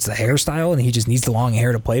don't know if it's the hairstyle and he just needs the long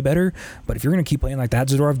hair to play better, but if you're gonna keep playing like that,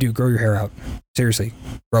 Zadorov, dude, grow your hair out. Seriously,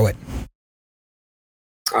 grow it.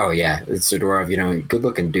 Oh yeah, it's Zadorov, you know, good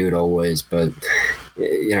looking dude always, but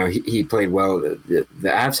you know, he played well. The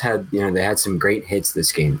Avs had, you know, they had some great hits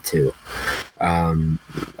this game too.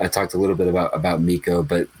 I talked a little bit about Miko,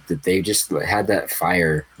 but they just had that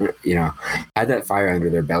fire, had that fire under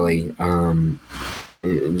their belly.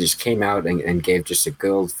 It just came out and gave just a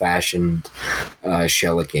good old fashioned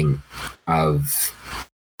shellicking of.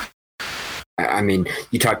 I mean,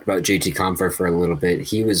 you talked about JT Compher for a little bit.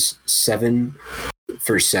 He was 7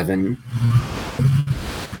 for 7,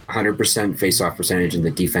 100% face-off percentage in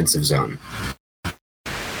the defensive zone.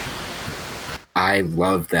 I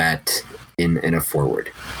love that in a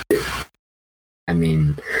forward. I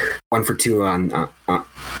mean, 1 for 2 on the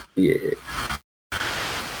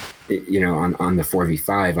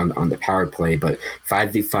 4v5 on the power play, but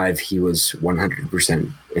 5v5 he was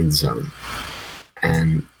 100% in zone.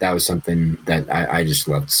 And that was something that I just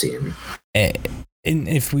loved seeing. And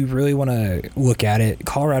if we really want to look at it,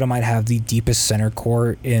 Colorado might have the deepest center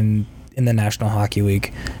core in the National Hockey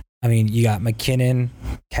League. I mean, you got McKinnon,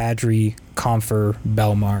 Kadri, Compher,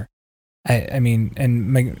 Belmar. I mean,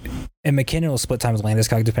 and McKinnon will split time with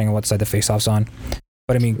Landeskog depending on what side the faceoff's on.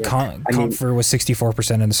 But I mean, Compher was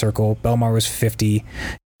 64% in the circle. Belmar was 50.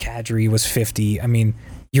 Kadri was 50. I mean,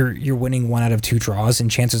 you're winning 1 out of 2 draws,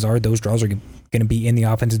 and chances are those draws are going to be in the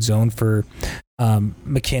offensive zone for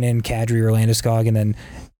McKinnon, Kadri, or Landeskog, and then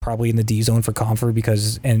probably in the D zone for Compher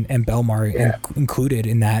and Belmar included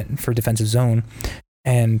in that for defensive zone.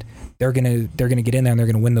 And they're gonna get in there and they're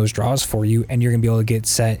gonna win those draws for you, and you're gonna be able to get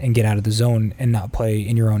set and get out of the zone and not play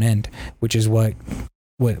in your own end, which is what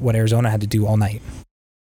Arizona had to do all night.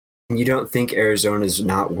 You don't think Arizona's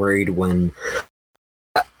not worried when?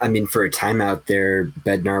 I mean, for a timeout there,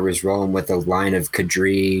 Bednar was rolling with a line of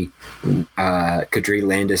Kadri,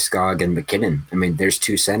 Landeskog, and McKinnon. I mean, there's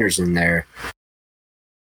 2 centers in there.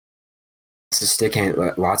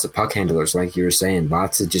 Lots of puck handlers, like you were saying.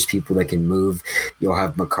 Lots of just people that can move. You'll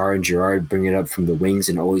have Makar and Girard bring it up from the wings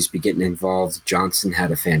and always be getting involved. Johnson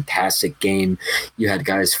had a fantastic game. You had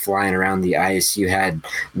guys flying around the ice. You had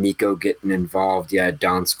Miko getting involved. You had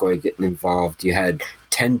Donskoy getting involved. You had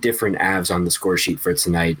 10 different Avs on the score sheet for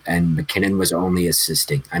tonight, and McKinnon was only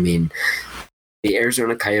assisting. I mean, the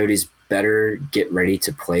Arizona Coyotes better get ready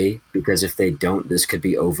to play, because if they don't, this could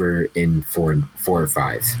be over in 4 or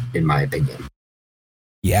 5, in my opinion.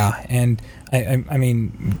 Yeah, and I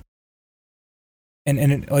mean,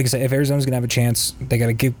 and like I said, if Arizona's gonna have a chance, they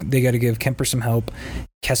gotta give Kemper some help.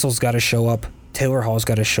 Kessel's got to show up. Taylor Hall's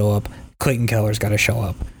got to show up. Clayton Keller's got to show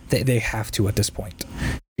up. They have to at this point,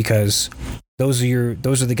 because those are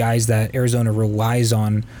the guys that Arizona relies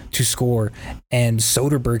on to score, and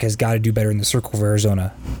Soderberg has got to do better in the circle for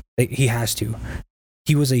Arizona. He has to.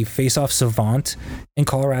 He was a face-off savant in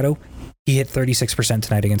Colorado. He hit 36%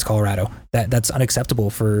 tonight against Colorado. That's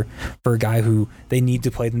unacceptable for a guy who they need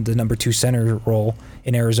to play the number 2 center role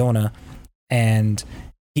in Arizona. And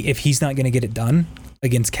if he's not going to get it done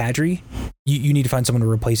against Kadri, you need to find someone to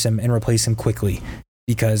replace him, and replace him quickly,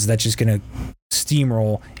 because that's just going to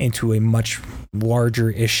steamroll into a much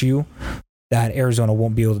larger issue that Arizona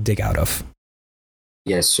won't be able to dig out of.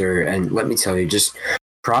 Yes, sir. And let me tell you, just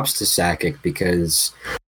props to Sakic, because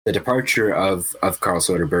the departure of Carl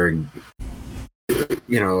Soderberg, a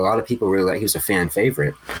lot of people really he was a fan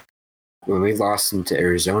favorite. When we lost him to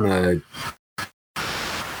Arizona,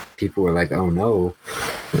 people were like, "Oh no,"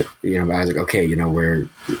 I was like, "Okay, he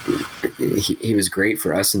was great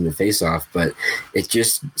for us in the faceoff," but it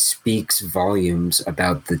just speaks volumes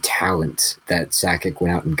about the talent that Sakic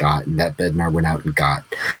went out and got, and that Bednar went out and got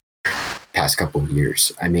past couple of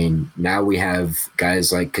years. I mean, now we have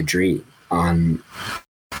guys like Kadri on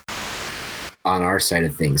our side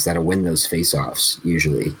of things that'll win those faceoffs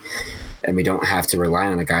usually, and we don't have to rely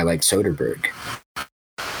on a guy like Soderberg.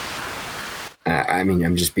 I mean,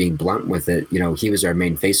 I'm just being blunt with it. He was our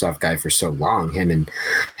main faceoff guy for so long. Him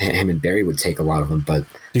and Barry would take a lot of them, but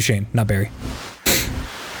Duchesne, not Barry.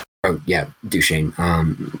 Oh yeah, Duchesne.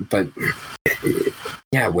 But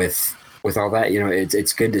yeah, with all that,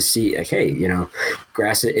 it's good to see. Like, hey,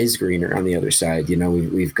 grass is greener on the other side.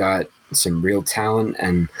 We've got some real talent,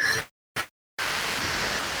 and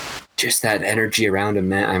just that energy around him,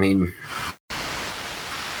 man. I mean,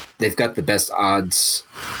 they've got the best odds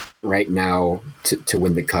right now to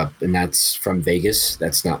win the cup, and that's from Vegas.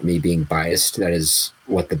 That's not me being biased. That is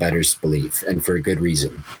what the bettors believe, and for a good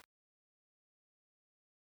reason.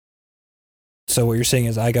 So what you're saying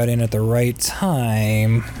is I got in at the right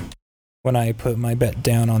time when I put my bet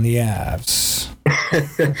down on the Avs.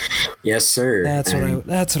 Yes, sir. That's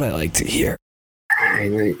what I like to hear.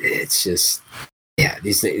 It's just, yeah,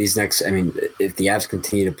 these next, I mean, if the Avs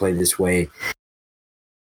continue to play this way,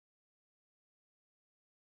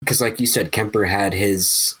 because like you said, Kemper had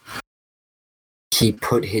he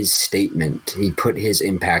put his statement, he put his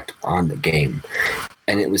impact on the game,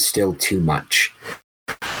 and it was still too much.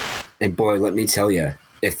 And boy, let me tell you,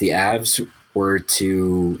 if the Avs were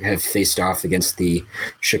to have faced off against the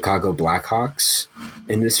Chicago Blackhawks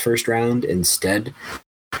in this first round instead,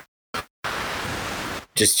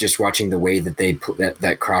 just watching the way that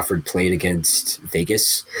that Crawford played against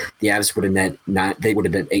Vegas, the Avs would have net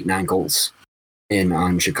 8-9 goals in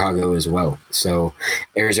on Chicago as well. So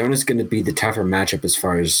Arizona's going to be the tougher matchup as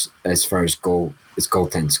far as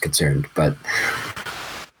goaltend's concerned. But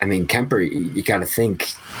I mean, Kemper, you got to think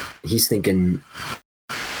he's thinking,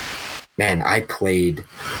 man, I played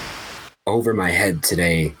over my head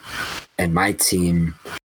today, and my team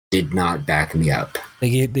did not back me up. They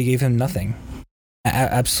gave him nothing,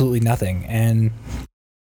 absolutely nothing. And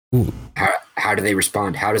how do they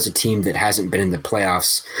respond? How does a team that hasn't been in the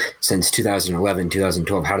playoffs since 2011,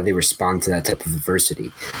 2012, how do they respond to that type of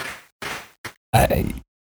adversity?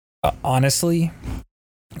 Honestly,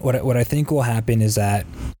 what I think will happen is that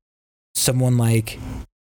someone like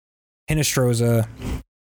Hinostroza,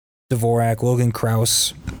 Dvorak, Logan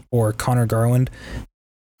Krause, or Connor Garland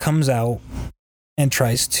comes out and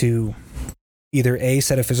tries to either A,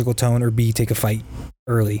 set a physical tone, or B, take a fight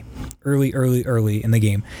early in the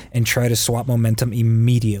game and try to swap momentum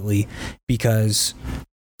immediately, because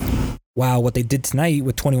wow, what they did tonight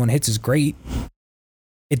with 21 hits is great.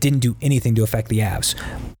 It didn't do anything to affect the Avs.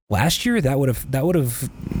 Last year, that would have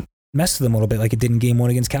messed with them a little bit, like it did in Game 1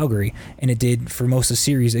 against Calgary, and it did for most of the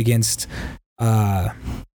series against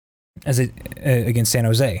against San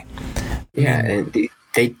Jose. Yeah, and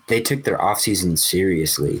they took their offseason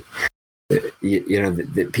seriously.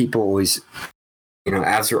 The people always,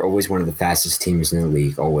 Avs are always one of the fastest teams in the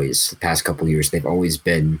league, always. The past couple of years, they've always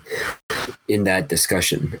been in that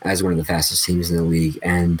discussion as one of the fastest teams in the league.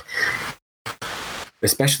 And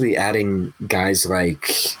especially adding guys like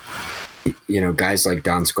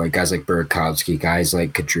Donskoy, guys like Burakovsky, guys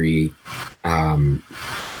like Kadri,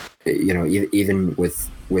 even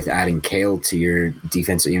with adding Kale to your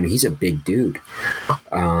defense, he's a big dude,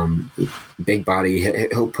 big body.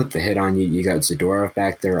 He'll put the hit on you. You got Zadorov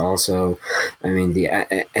back there also. I mean,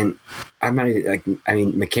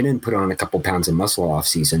 McKinnon put on a couple pounds of muscle off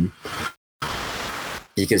season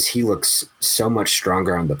because he looks so much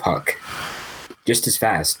stronger on the puck, just as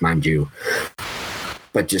fast, mind you,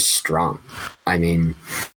 but just strong. I mean,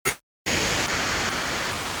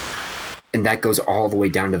 and that goes all the way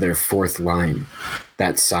down to their fourth line,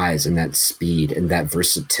 that size and that speed and that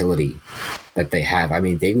versatility that they have. I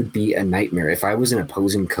mean, they would be a nightmare. If I was an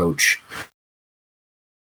opposing coach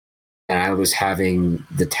and I was having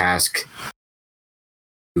the task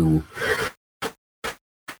to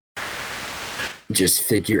just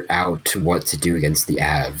figure out what to do against the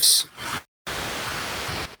Avs,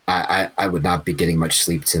 I would not be getting much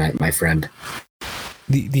sleep tonight, my friend.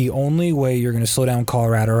 The only way you're going to slow down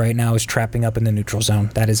Colorado right now is trapping up in the neutral zone.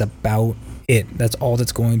 That is about it. That's all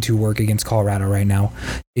that's going to work against Colorado right now,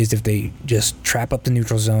 is if they just trap up the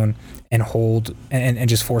neutral zone and hold and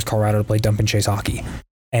just force Colorado to play dump and chase hockey.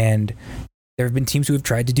 And there have been teams who have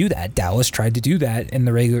tried to do that. Dallas tried to do that in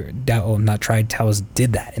the regular. Dallas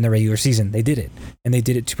did that in the regular season. They did it, and they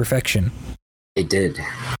did it to perfection. They did.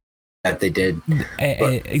 That they did.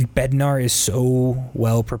 Bednar is so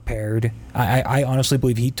well prepared. I honestly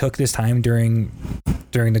believe he took this time during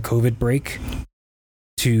the COVID break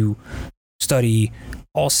to study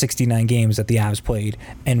all 69 games that the Avs played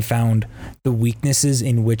and found the weaknesses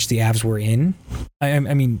in which the Avs were in. I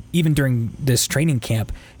mean, even during this training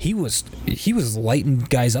camp, he was lighting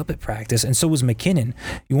guys up at practice, and so was McKinnon.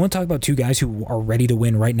 You want to talk about two guys who are ready to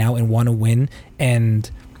win right now and want to win, and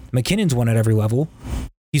McKinnon's won at every level.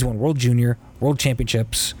 He's won World Junior, World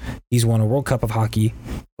Championships. He's won a World Cup of Hockey.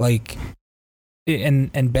 And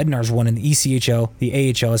Bednar's won in the ECHL, the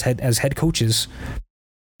AHL as head coaches.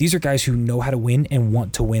 These are guys who know how to win and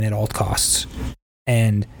want to win at all costs.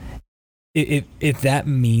 And if that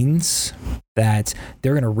means that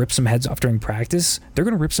they're going to rip some heads off during practice, they're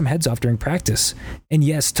going to rip some heads off during practice. And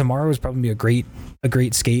yes, tomorrow is probably a great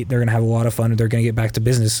skate. They're going to have a lot of fun and they're going to get back to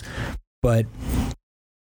business. But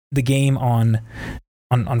the game on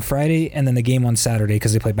Friday and then the game on Saturday,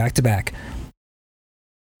 because they play back to back,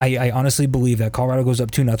 I honestly believe that Colorado goes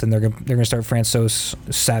up 2-0. They're gonna start Francouz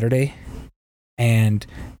Saturday, and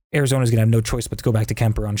Arizona's gonna have no choice but to go back to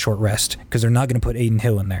Kemper on short rest because they're not gonna put Aiden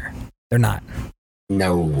Hill in there. They're not.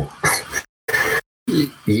 No.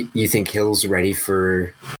 You think Hill's ready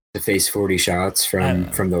to face 40 shots from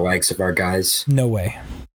the likes of our guys? No way.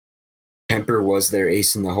 Kemper was their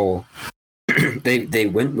ace in the hole. They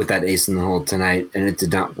went with that ace in the hole tonight, and it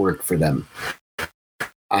did not work for them.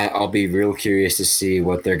 I'll be real curious to see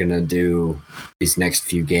what they're gonna do these next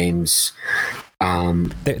few games.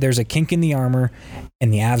 There's a kink in the armor,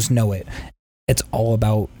 and the Avs know it. It's all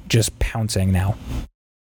about just pouncing now.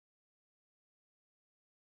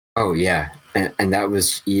 Oh yeah, and that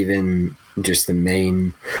was even just the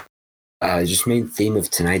main theme of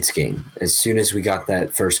tonight's game. As soon as we got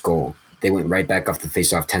that first goal, they went right back off the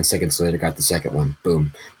faceoff. 10 seconds later, got the second one.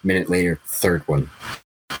 Boom. Minute later, third one.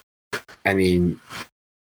 I mean,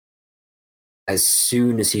 as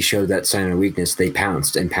soon as he showed that sign of weakness, they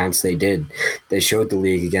pounced, and pounced they did. They showed the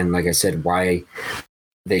league again, like I said, why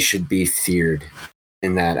they should be feared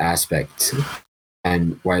in that aspect,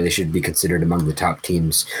 and why they should be considered among the top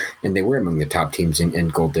teams. And they were among the top teams in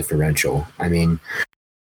goal differential. I mean,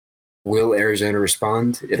 will Arizona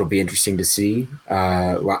respond? It'll be interesting to see.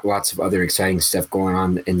 Lots of other exciting stuff going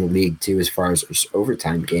on in the league too, as far as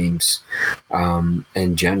overtime games.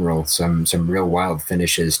 In general, some real wild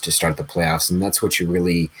finishes to start the playoffs, and that's what you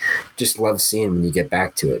really just love seeing when you get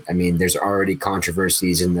back to it. I mean, there's already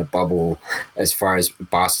controversies in the bubble as far as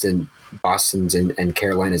Boston's and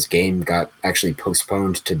Carolina's game got actually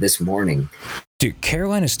postponed to this morning. Dude,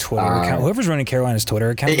 Carolina's Twitter account, whoever's running Carolina's Twitter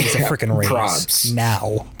account needs a freaking raise props.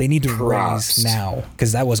 now. They need to raise now,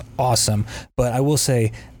 because that was awesome. But I will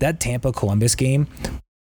say that Tampa-Columbus game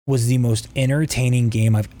was the most entertaining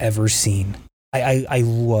game I've ever seen. I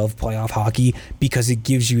love playoff hockey because it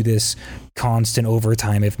gives you this constant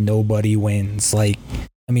overtime if nobody wins. Like,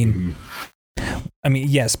 I mean,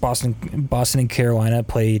 yes, Boston and Carolina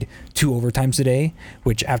played 2 overtimes today,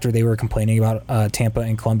 which after they were complaining about Tampa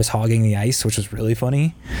and Columbus hogging the ice, which was really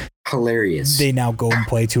funny. Hilarious. They now go and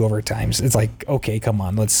play 2 overtimes. It's like, okay, come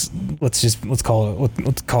on, let's call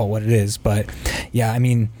it what it is. But yeah, I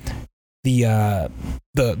mean, the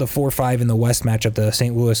 4-5 in the West matchup, the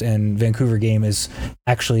St. Louis and Vancouver game, is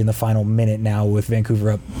actually in the final minute now with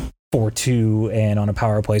Vancouver up 4-2 and on a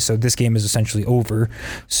power play. So this game is essentially over.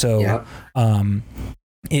 So yeah.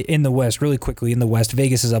 In the West, really quickly, in the West,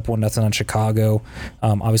 Vegas is up 1-0 on Chicago.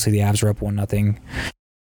 Obviously the Avs are up 1-0.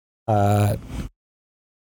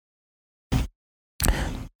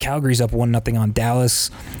 Calgary's up 1-0 on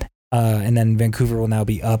Dallas. And then Vancouver will now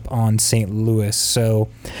be up on St. Louis. So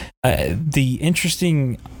the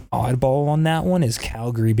interesting oddball on that one is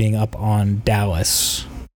Calgary being up on Dallas.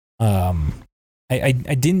 I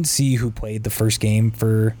didn't see who played the first game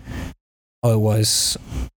for. Oh, it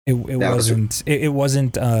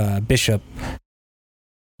wasn't Bishop,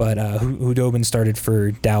 but Hudobin started for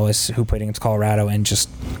Dallas, who played against Colorado, and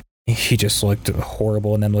he just looked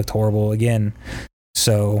horrible, and then looked horrible again.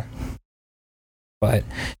 So, but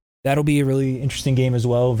that'll be a really interesting game as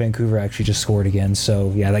well. Vancouver actually just scored again,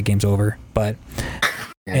 so yeah, that game's over. But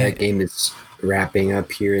that game is wrapping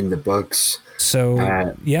up here in the books.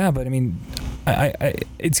 So yeah, but I mean,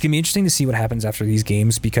 it's gonna be interesting to see what happens after these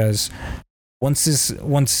games, because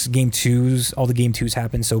once game twos, all the game twos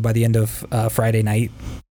happen. So by the end of Friday night,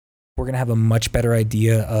 we're gonna have a much better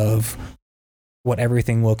idea of what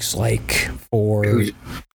everything looks like for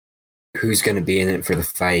who's gonna be in it for the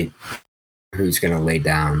fight, who's gonna lay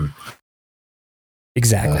down.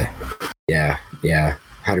 Exactly. Yeah,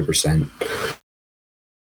 100%.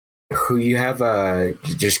 Who you have?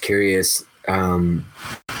 Just curious.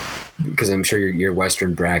 Because I'm sure your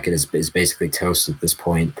Western bracket is basically toast at this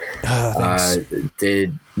point.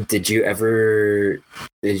 Did you ever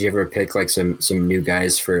pick like some new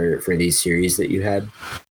guys for these series that you had?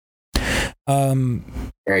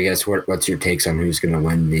 Or I guess what's your takes on who's going to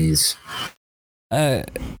win these? I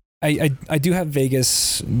do have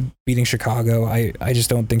Vegas beating Chicago. I just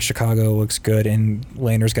don't think Chicago looks good, and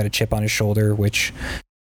Lander's got a chip on his shoulder, which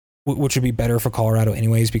would be better for Colorado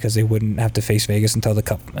anyways, because they wouldn't have to face Vegas until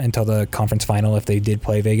the conference final if they did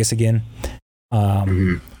play Vegas again.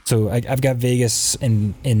 So I've got Vegas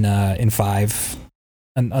in 5,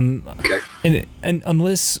 and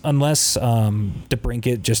unless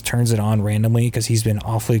DeBrincat just turns it on randomly, because he's been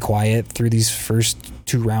awfully quiet through these first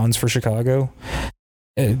 2 rounds for Chicago.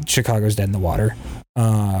 Chicago's dead in the water.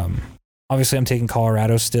 Obviously, I'm taking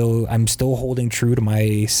Colorado still. I'm still holding true to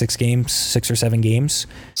my 6 or 7 games.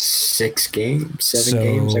 6 games? 7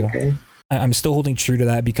 games, okay. I'm still holding true to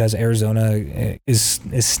that because Arizona is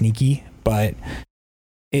sneaky. But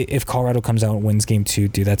if Colorado comes out and wins game 2,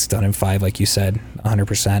 dude, that's done in 5, like you said,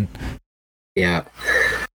 100%. Yeah.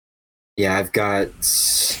 Yeah, I've got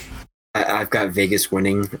Vegas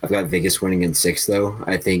winning. I've got Vegas winning in 6, though.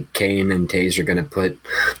 I think Kane and Taves are going to put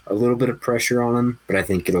a little bit of pressure on them, but I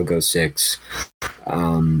think it'll go 6.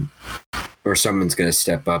 Or someone's going to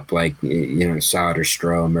step up, like Saad or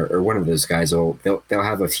Strome or one of those guys. They'll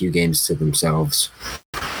have a few games to themselves.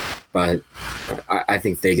 But I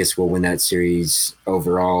think Vegas will win that series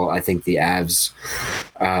overall. I think the Avs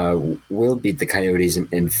will beat the Coyotes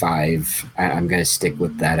in 5. I'm going to stick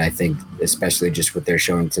with that. I think, especially just what they're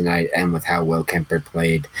showing tonight and with how well Kemper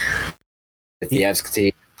played. If the Avs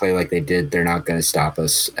continue to play like they did, they're not going to stop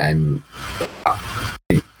us. And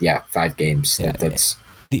 5 games. Yeah, That's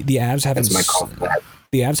the Avs haven't. That's my call for that.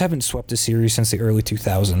 The Avs haven't swept a series since the early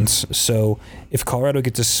 2000s. So if Colorado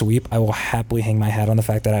gets a sweep, I will happily hang my hat on the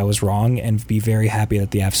fact that I was wrong and be very happy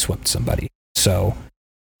that the Avs swept somebody. So,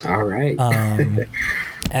 all right.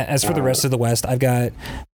 As for the rest of the West,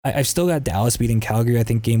 I've still got Dallas beating Calgary. I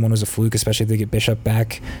think Game 1 was a fluke, especially if they get Bishop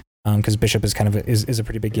back, because Bishop is kind of is a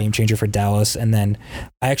pretty big game changer for Dallas. And then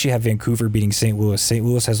I actually have Vancouver beating St. Louis. St.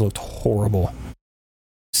 Louis has looked horrible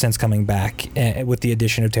since coming back, with the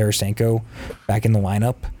addition of Tarasenko back in the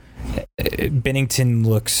lineup. Binnington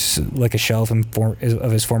looks like a shell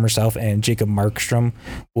of his former self, and Jacob Markstrom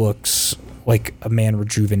looks like a man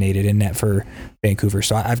rejuvenated in net for Vancouver.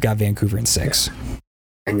 So I've got Vancouver in 6.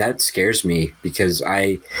 And that scares me because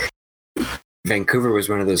Vancouver was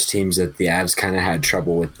one of those teams that the Avs kind of had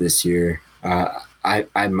trouble with this year.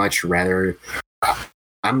 I much rather.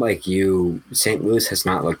 I'm like you. St. Louis has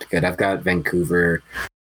not looked good. I've got Vancouver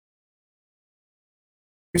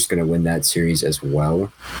is going to win that series as well.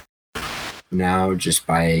 Now, just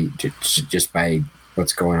by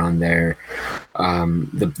what's going on there,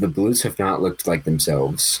 the Blues have not looked like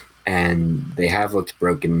themselves, and they have looked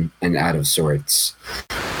broken and out of sorts.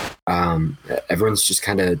 Everyone's just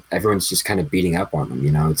kind of beating up on them.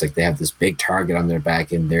 You know, it's like they have this big target on their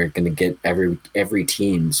back, and they're going to get every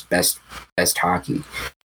team's best hockey.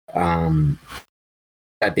 That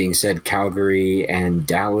being said, Calgary and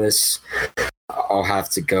Dallas, I'll have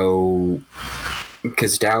to go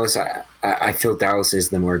because Dallas. I feel Dallas is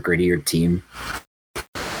the more grittier team,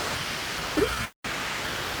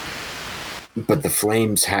 but the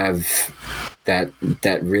Flames have that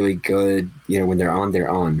really good. You know, when they're on,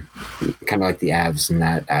 kind of like the Avs in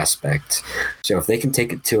that aspect. So if they can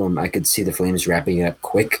take it to them, I could see the Flames wrapping it up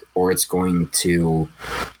quick, or it's going to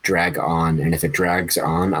drag on. And if it drags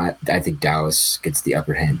on, I think Dallas gets the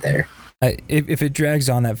upper hand there. If it drags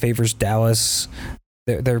on, that favors Dallas.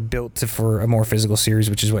 They're built for a more physical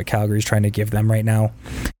series, which is what Calgary's trying to give them right now.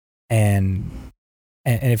 And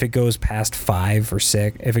if it goes past 5 or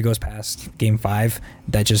 6, if it goes past Game 5,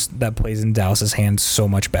 that plays in Dallas's hands so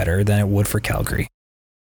much better than it would for Calgary.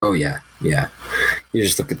 Oh yeah. You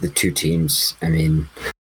just look at the two teams. I mean,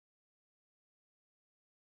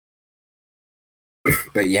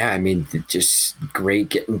 but yeah, I mean, just great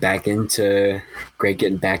getting back into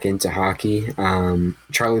hockey.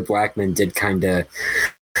 Charlie Blackmon did kind of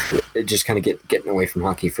getting away from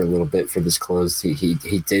hockey for a little bit for this close. He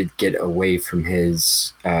did get away from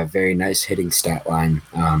his very nice hitting stat line.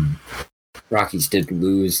 Rockies did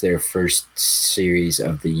lose their first series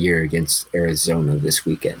of the year against Arizona this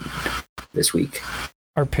week.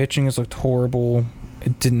 Our pitching has looked horrible.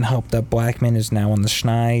 It didn't help that Blackmon is now on the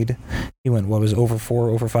schneid. He went, over 4,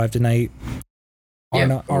 over 5 tonight.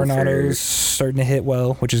 Arenado's starting to hit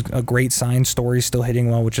well, which is a great sign. Story's still hitting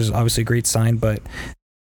well, which is obviously a great sign. But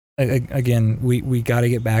again, we got to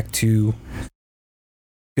get back to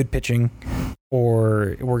good pitching,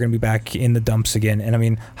 or we're going to be back in the dumps again. And I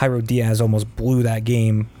mean, Jairo Diaz almost blew that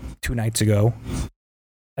game 2 nights ago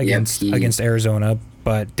against Arizona,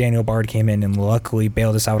 but Daniel Bard came in and luckily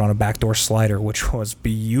bailed us out on a backdoor slider, which was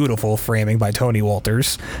beautiful framing by Tony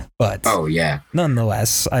Walters. But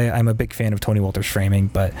nonetheless, I'm a big fan of Tony Walters' framing.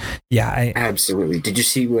 But yeah, absolutely. Did you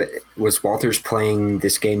see was Walters playing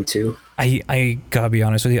this game too? I gotta be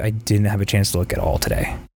honest with you, I didn't have a chance to look at all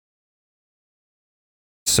today.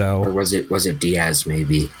 So, or was it Diaz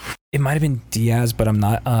maybe? It might have been Diaz, but I'm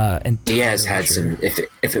not. And Diaz had some.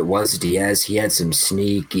 If it was Diaz, he had some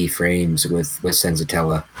sneaky frames with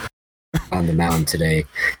Senzatella on the mound today.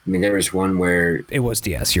 I mean, there was one where it was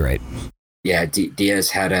Diaz. You're right. Yeah,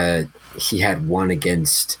 Diaz had one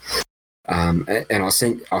against. And I'll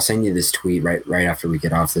send you this tweet right after we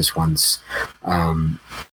get off this once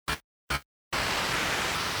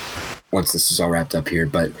this is all wrapped up here,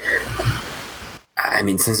 but. I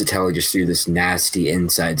mean, Senzatella just threw this nasty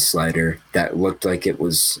inside slider that looked like it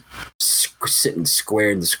was sitting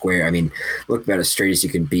square in the square. I mean, looked about as straight as you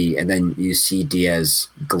can be. And then you see Diaz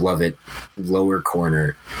glove it lower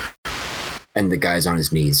corner, and the guy's on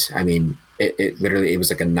his knees. I mean, it literally was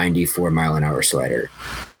like a 94-mile-an-hour slider,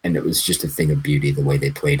 and it was just a thing of beauty the way they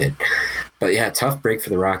played it. But yeah, tough break for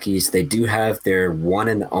the Rockies. They do have their one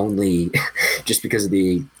and only, just because of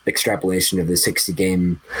the extrapolation of the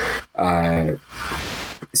 60-game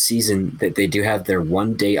season, that they do have their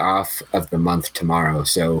 1 day off of the month tomorrow.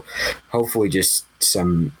 So hopefully just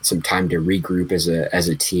some time to regroup as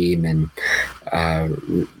a team and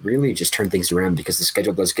really just turn things around, because the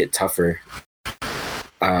schedule does get tougher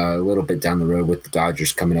a little bit down the road with the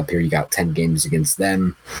Dodgers coming up here. You got 10 games against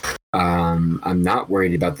them. I'm not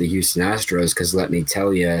worried about the Houston Astros, because let me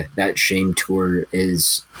tell you, that Shane Tour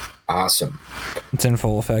is awesome. It's in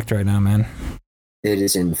full effect right now, man. It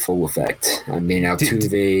is in full effect. I mean,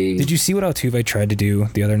 Altuve. Did you see what Altuve tried to do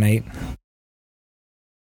the other night?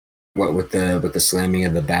 What, with the slamming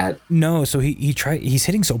of the bat? No, so he's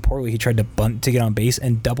hitting so poorly, he tried to bunt to get on base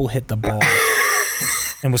and double hit the ball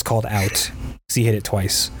and was called out. So he hit it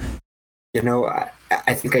twice. You know,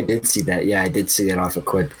 I think I did see that. Yeah, I did see that off a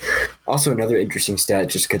clip. Also, another interesting stat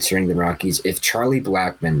just concerning the Rockies. If Charlie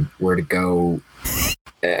Blackmon were to go,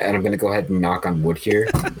 and I'm going to go ahead and knock on wood here,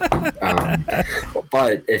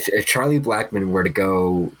 but if Charlie Blackmon were to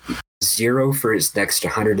go 0 for his next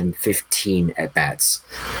 115 at-bats,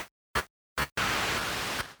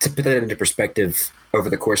 to put that into perspective, over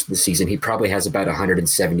the course of the season, he probably has about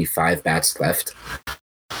 175 bats left.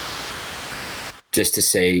 Just to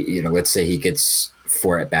say, you know, let's say he gets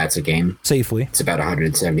 4 at-bats a game. Safely. It's about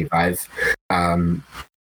 175.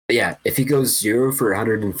 Yeah, if he goes 0 for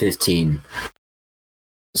 115,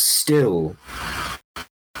 still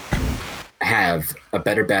have a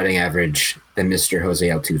better batting average than Mr. Jose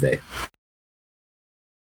Altuve.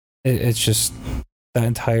 It's just that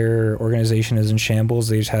entire organization is in shambles.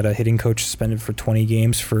 They just had a hitting coach suspended for 20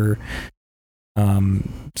 games for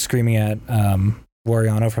screaming at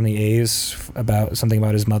Laureano from the A's about something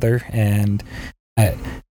about his mother, and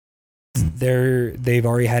they've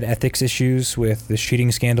already had ethics issues with the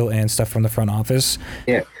cheating scandal and stuff from the front office.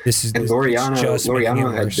 Yeah, Laureano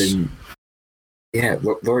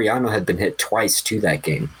had been hit twice to that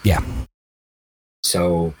game. Yeah,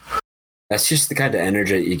 so that's just the kind of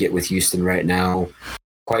energy that you get with Houston right now.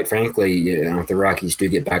 Quite frankly, you know, if the Rockies do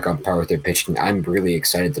get back on par with their pitching, I'm really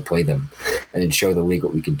excited to play them and show the league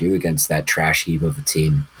what we can do against that trash heap of a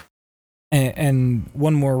team. And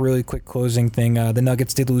one more really quick closing thing. The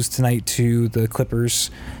Nuggets did lose tonight to the Clippers.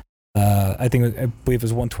 I believe it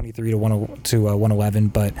was 123 to 111,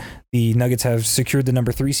 but the Nuggets have secured the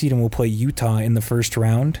number 3 seed and will play Utah in the first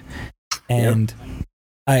round. And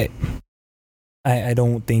yep. I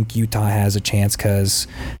don't think Utah has a chance, because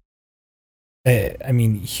I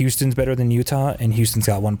mean, Houston's better than Utah, and Houston's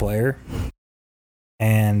got one player.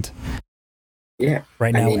 And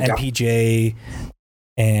right now, MPJ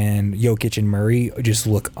and Jokic and Murray just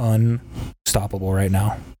look unstoppable right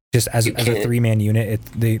now. Just as a 3-man unit,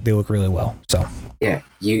 they look really well. So yeah,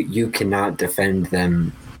 you cannot defend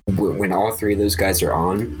them when all 3 of those guys are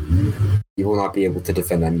on. You will not be able to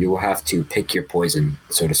defend them. You will have to pick your poison,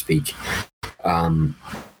 so to speak.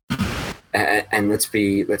 And let's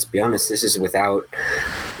be honest, this is without,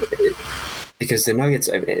 because the Nuggets,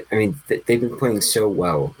 I mean, they've been playing so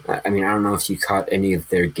well. I mean, I don't know if you caught any of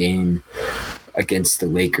their game against the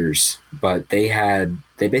Lakers, but they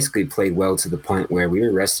basically played well to the point where we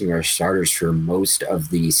were resting our starters for most of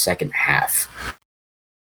the second half.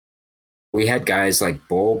 We had guys like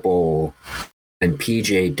Bol and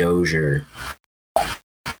PJ Dozier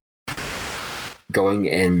going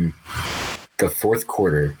in the fourth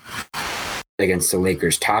quarter against the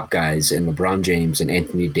Lakers' top guys in LeBron James and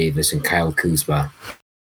Anthony Davis and Kyle Kuzma.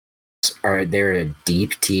 They're a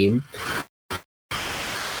deep team.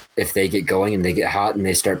 If they get going and they get hot and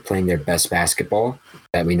they start playing their best basketball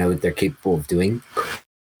that we know that they're capable of doing,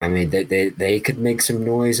 I mean, they could make some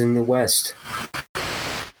noise in the West.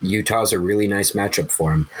 Utah's a really nice matchup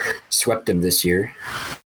for them. Swept them this year.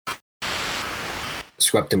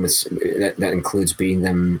 Swept them with that includes beating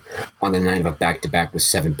them on the night of a back-to-back with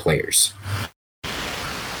 7 players.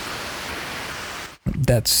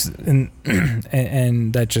 That's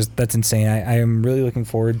that's insane. I am really looking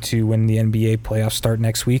forward to when the NBA playoffs start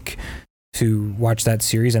next week to watch that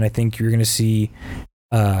series, and I think you're going to see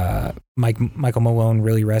Michael Malone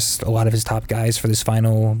really rest a lot of his top guys for this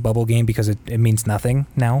final bubble game, because it means nothing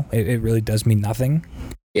now. It really does mean nothing.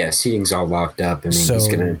 Yeah, seating's all locked up. I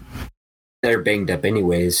mean, they're banged up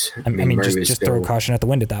anyways. I mean just throw caution at the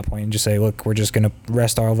wind at that point and just say, look, we're just going to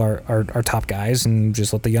rest all of our top guys and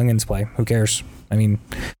just let the youngins play. Who cares? I mean,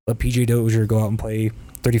 let PJ Dozier go out and play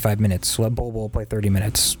 35 minutes. Let Bol play 30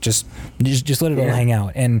 minutes. Just let it all hang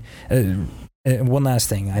out. And one last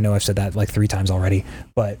thing. I know I've said that like 3 times already,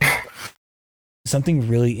 but something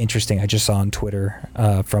really interesting I just saw on Twitter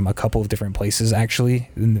from a couple of different places, actually.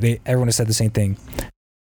 Everyone has said the same thing.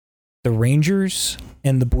 The Rangers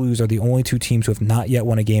and the Blues are the only 2 teams who have not yet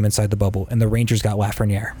won a game inside the bubble, and the Rangers got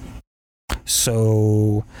Lafreniere.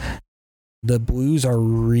 So the Blues are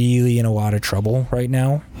really in a lot of trouble right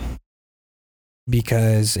now,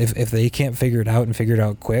 because if they can't figure it out and figure it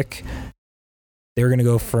out quick, they're going to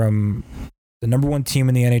go from the number one team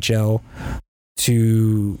in the NHL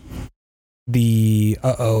to the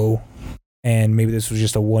and maybe this was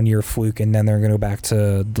just a 1-year fluke, and then they're going to go back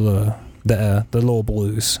to the little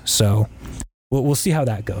Blues. So we'll see how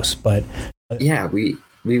that goes. But yeah, we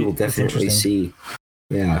will definitely see.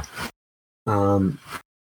 Yeah.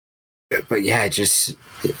 But yeah, just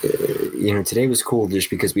today was cool just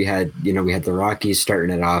because we had the Rockies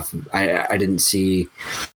starting it off. I didn't see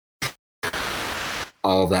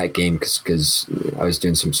all that game because I was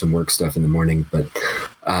doing some work stuff in the morning. But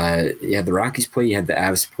you had the Rockies play, you had the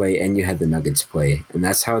Avs play, and you had the Nuggets play, and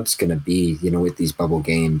that's how it's going to be, with these bubble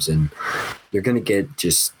games, and you're going to get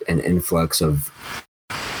just an influx of.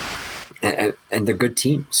 And they're good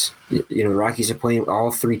teams. The Rockies are playing.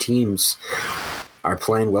 All three teams are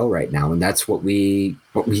playing well right now, and that's what we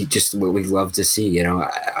love to see.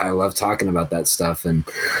 I love talking about that stuff, and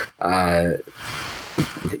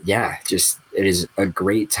just it is a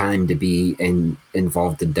great time to be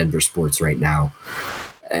involved in Denver sports right now.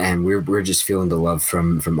 And we're just feeling the love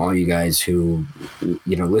from all you guys who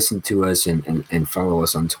listen to us and follow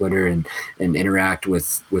us on Twitter and interact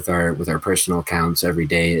with our personal accounts every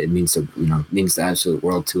day. It means the absolute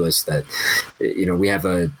world to us that we have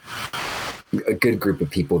a good group of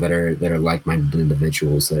people that are like-minded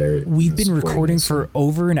individuals that are. We've been recording for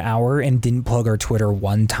over an hour and didn't plug our Twitter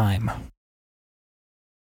one time.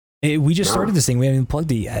 We just started this thing. We haven't even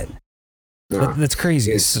plugged it yet. That's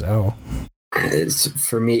crazy. So. It's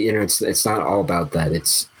for me, it's not all about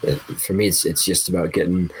that. For me, it's just about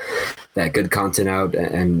getting that good content out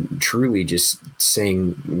and truly just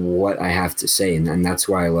saying what I have to say, and that's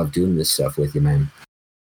why I love doing this stuff with you, man.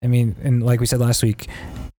 I mean, and like we said last week,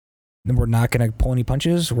 we're not going to pull any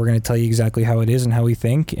punches. We're going to tell you exactly how it is and how we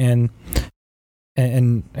think. And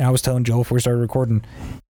I was telling Joe before we started recording,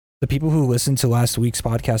 the people who listened to last week's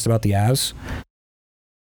podcast about the Avs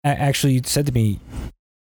actually said to me,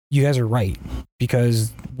 you guys are right,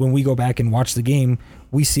 because when we go back and watch the game,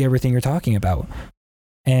 we see everything you're talking about.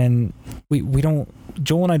 And we don't,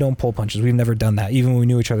 Joel and I don't pull punches. We've never done that. Even when we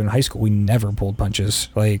knew each other in high school, we never pulled punches.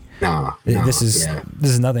 Like, this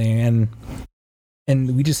is nothing.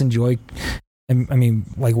 And we just enjoy, I mean,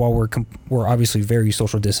 like, while we're obviously very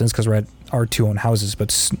social distance because we're at our two own houses,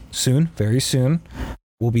 but very soon,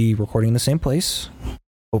 we'll be recording in the same place.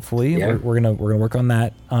 Hopefully, we're gonna work on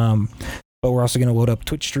that. But we're also going to load up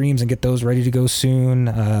Twitch streams and get those ready to go soon.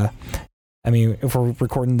 I mean, if we're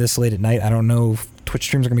recording this late at night, I don't know if Twitch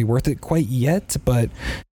streams are going to be worth it quite yet. But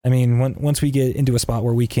I mean, once we get into a spot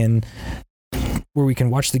where we can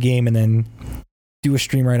watch the game and then do a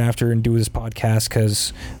stream right after and do this podcast,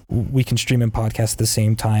 because we can stream and podcast at the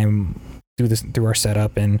same time, do this through our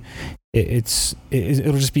setup, and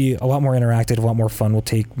it'll just be a lot more interactive, a lot more fun. We'll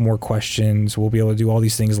take more questions. We'll be able to do all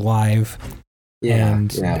these things live.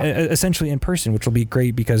 Essentially in person, which will be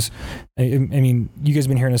great because I mean, you guys have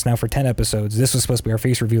been hearing us now for 10 episodes. This was supposed to be our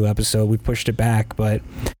face review episode. We pushed it back, but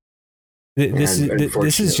this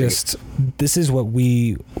is what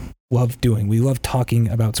we love doing. We love talking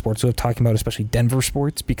about sports. We love talking about especially Denver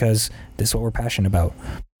sports because this is what we're passionate about.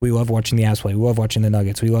 We love watching the Avs play. We love watching the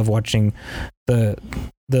Nuggets. We love watching the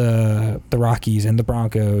Rockies and the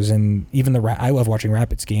Broncos, and even I love watching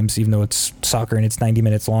Rapids games, even though it's soccer and it's 90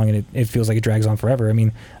 minutes long and it feels like it drags on forever. I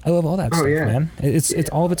mean, I love all that stuff, man. It's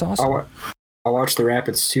all of it's awesome. I'll watch the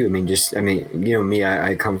Rapids too. Me,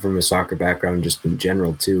 I come from a soccer background just in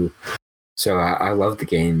general too. So I love the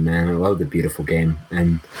game, man. I love the beautiful game.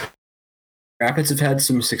 And Rapids have had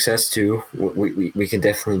some success too. We can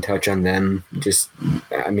definitely touch on them. Just,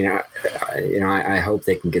 I hope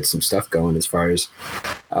they can get some stuff going as far as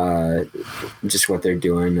just what they're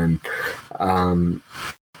doing. And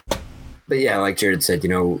but yeah, like Jared said,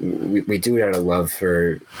 we do it out of love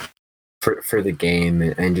for the game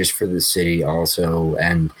and just for the city also,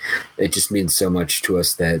 and it just means so much to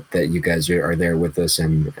us that you guys are there with us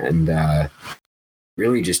and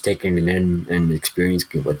really just taking it in and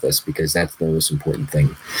experiencing it with us, because that's the most important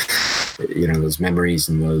thing. Those memories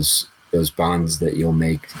and those bonds that you'll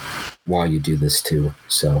make while you do this too.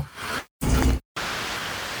 So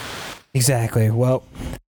exactly. Well,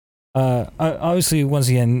 obviously, once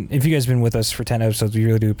again, if you guys have been with us for 10 episodes, we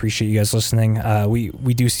really do appreciate you guys listening.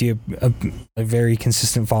 We do see a very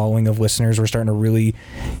consistent following of listeners. We're starting to really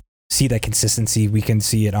see that consistency. We can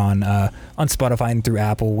see it on Spotify and through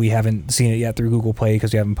Apple. We haven't seen it yet through Google Play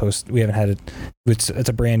because we haven't had it. It's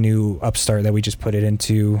a brand new upstart that we just put it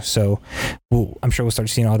into. So I'm sure we'll start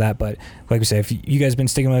seeing all that. But like we said, if you guys have been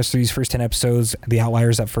sticking with us through these first 10 episodes, The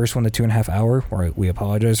Outliers, that first one, the 2.5 hour, we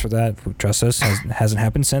apologize for that. Trust us, hasn't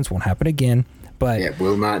happened since, won't happen again. But it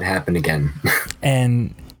will not happen again.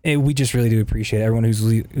 And we just really do appreciate everyone who's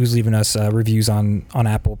leaving us reviews on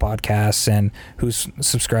Apple Podcasts and who's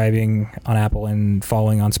subscribing on Apple and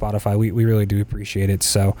following on Spotify. We really do appreciate it.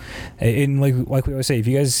 So, and like we always say, if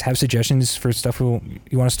you guys have suggestions for stuff you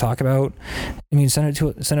want us to talk about, I mean, send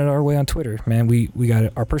it our way on Twitter, man. We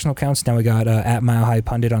got our personal accounts now. We got at Mile High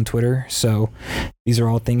Pundit on Twitter. So these are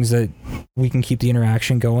all things that we can keep the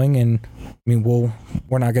interaction going. And I mean, we're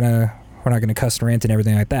not gonna cuss and rant and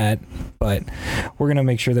everything like that, but we're gonna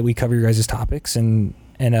make sure that we cover your guys' topics and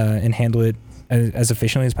handle it as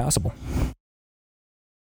efficiently as possible.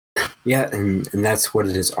 Yeah, and that's what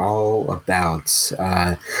it is all about.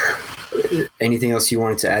 Anything else you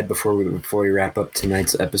wanted to add before we wrap up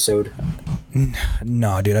tonight's episode?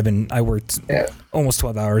 No, dude. I worked almost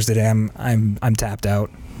 12 hours today. I'm tapped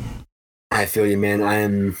out. I feel you, man.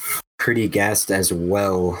 I'm pretty gassed as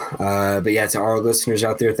well. But yeah, to our listeners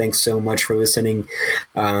out there, thanks so much for listening.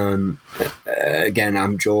 Again,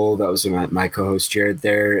 I'm Joel. That was my co-host Jared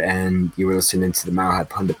there, and you were listening to the Mile High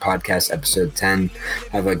Pundit Podcast, episode 10.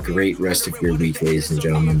 Have a great rest of your week, ladies and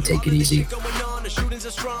gentlemen. Take it easy.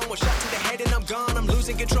 I'm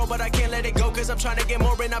losing control, but I can't let it go, cause I'm trying to get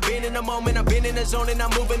more, and I've been in the moment, I've been in the zone, and I'm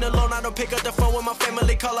moving alone. I don't pick up the phone when my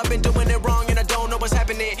family call, I've been doing it wrong, and I don't know what's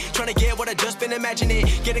happening. Trying to get what I just been imagining,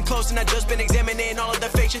 getting close, and I just been examining all of the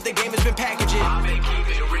fake shit the game has been packaging. I've been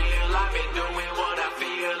keeping real, I've been doing what I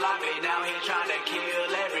feel, I've been out here trying to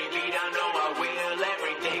kill every beat, I know I will,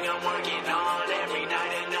 everything I'm working on, every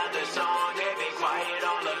night another song, they be quiet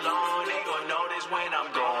all alone, they gon' notice when I'm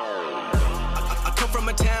gone. I come from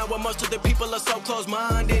a town where most of the people are so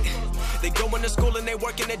close-minded. They go into school and they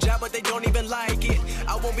work in a job, but they don't even like it.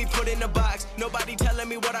 I won't be put in a box. Nobody telling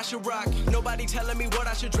me what I should rock. Nobody telling me what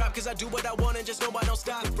I should drop, cause I do what I want and just know I don't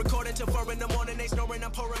stop. Recording till 4 in the morning, they snoring. I'm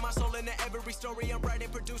pouring my soul into every story. I'm writing,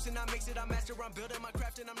 producing, I mix it, I master, I'm building my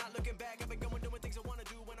craft, and I'm not looking back. I've been going doing things I wanna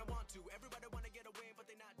do when I want to. Everybody wanna get away, but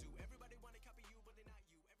they not do. Everybody wanna copy you, but they not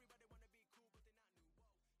you. Everybody wanna be cool, but they not new.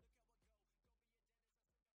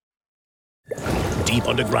 Deep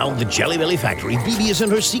underground the Jelly Belly factory, Bibi is in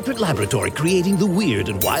her secret laboratory creating the weird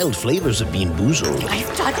and wild flavors of Bean Boozled.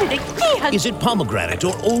 I've done it again! Is it pomegranate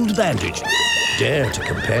or old bandage? Dare to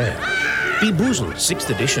compare. Bean Boozled 6th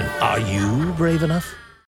edition. Are you brave enough?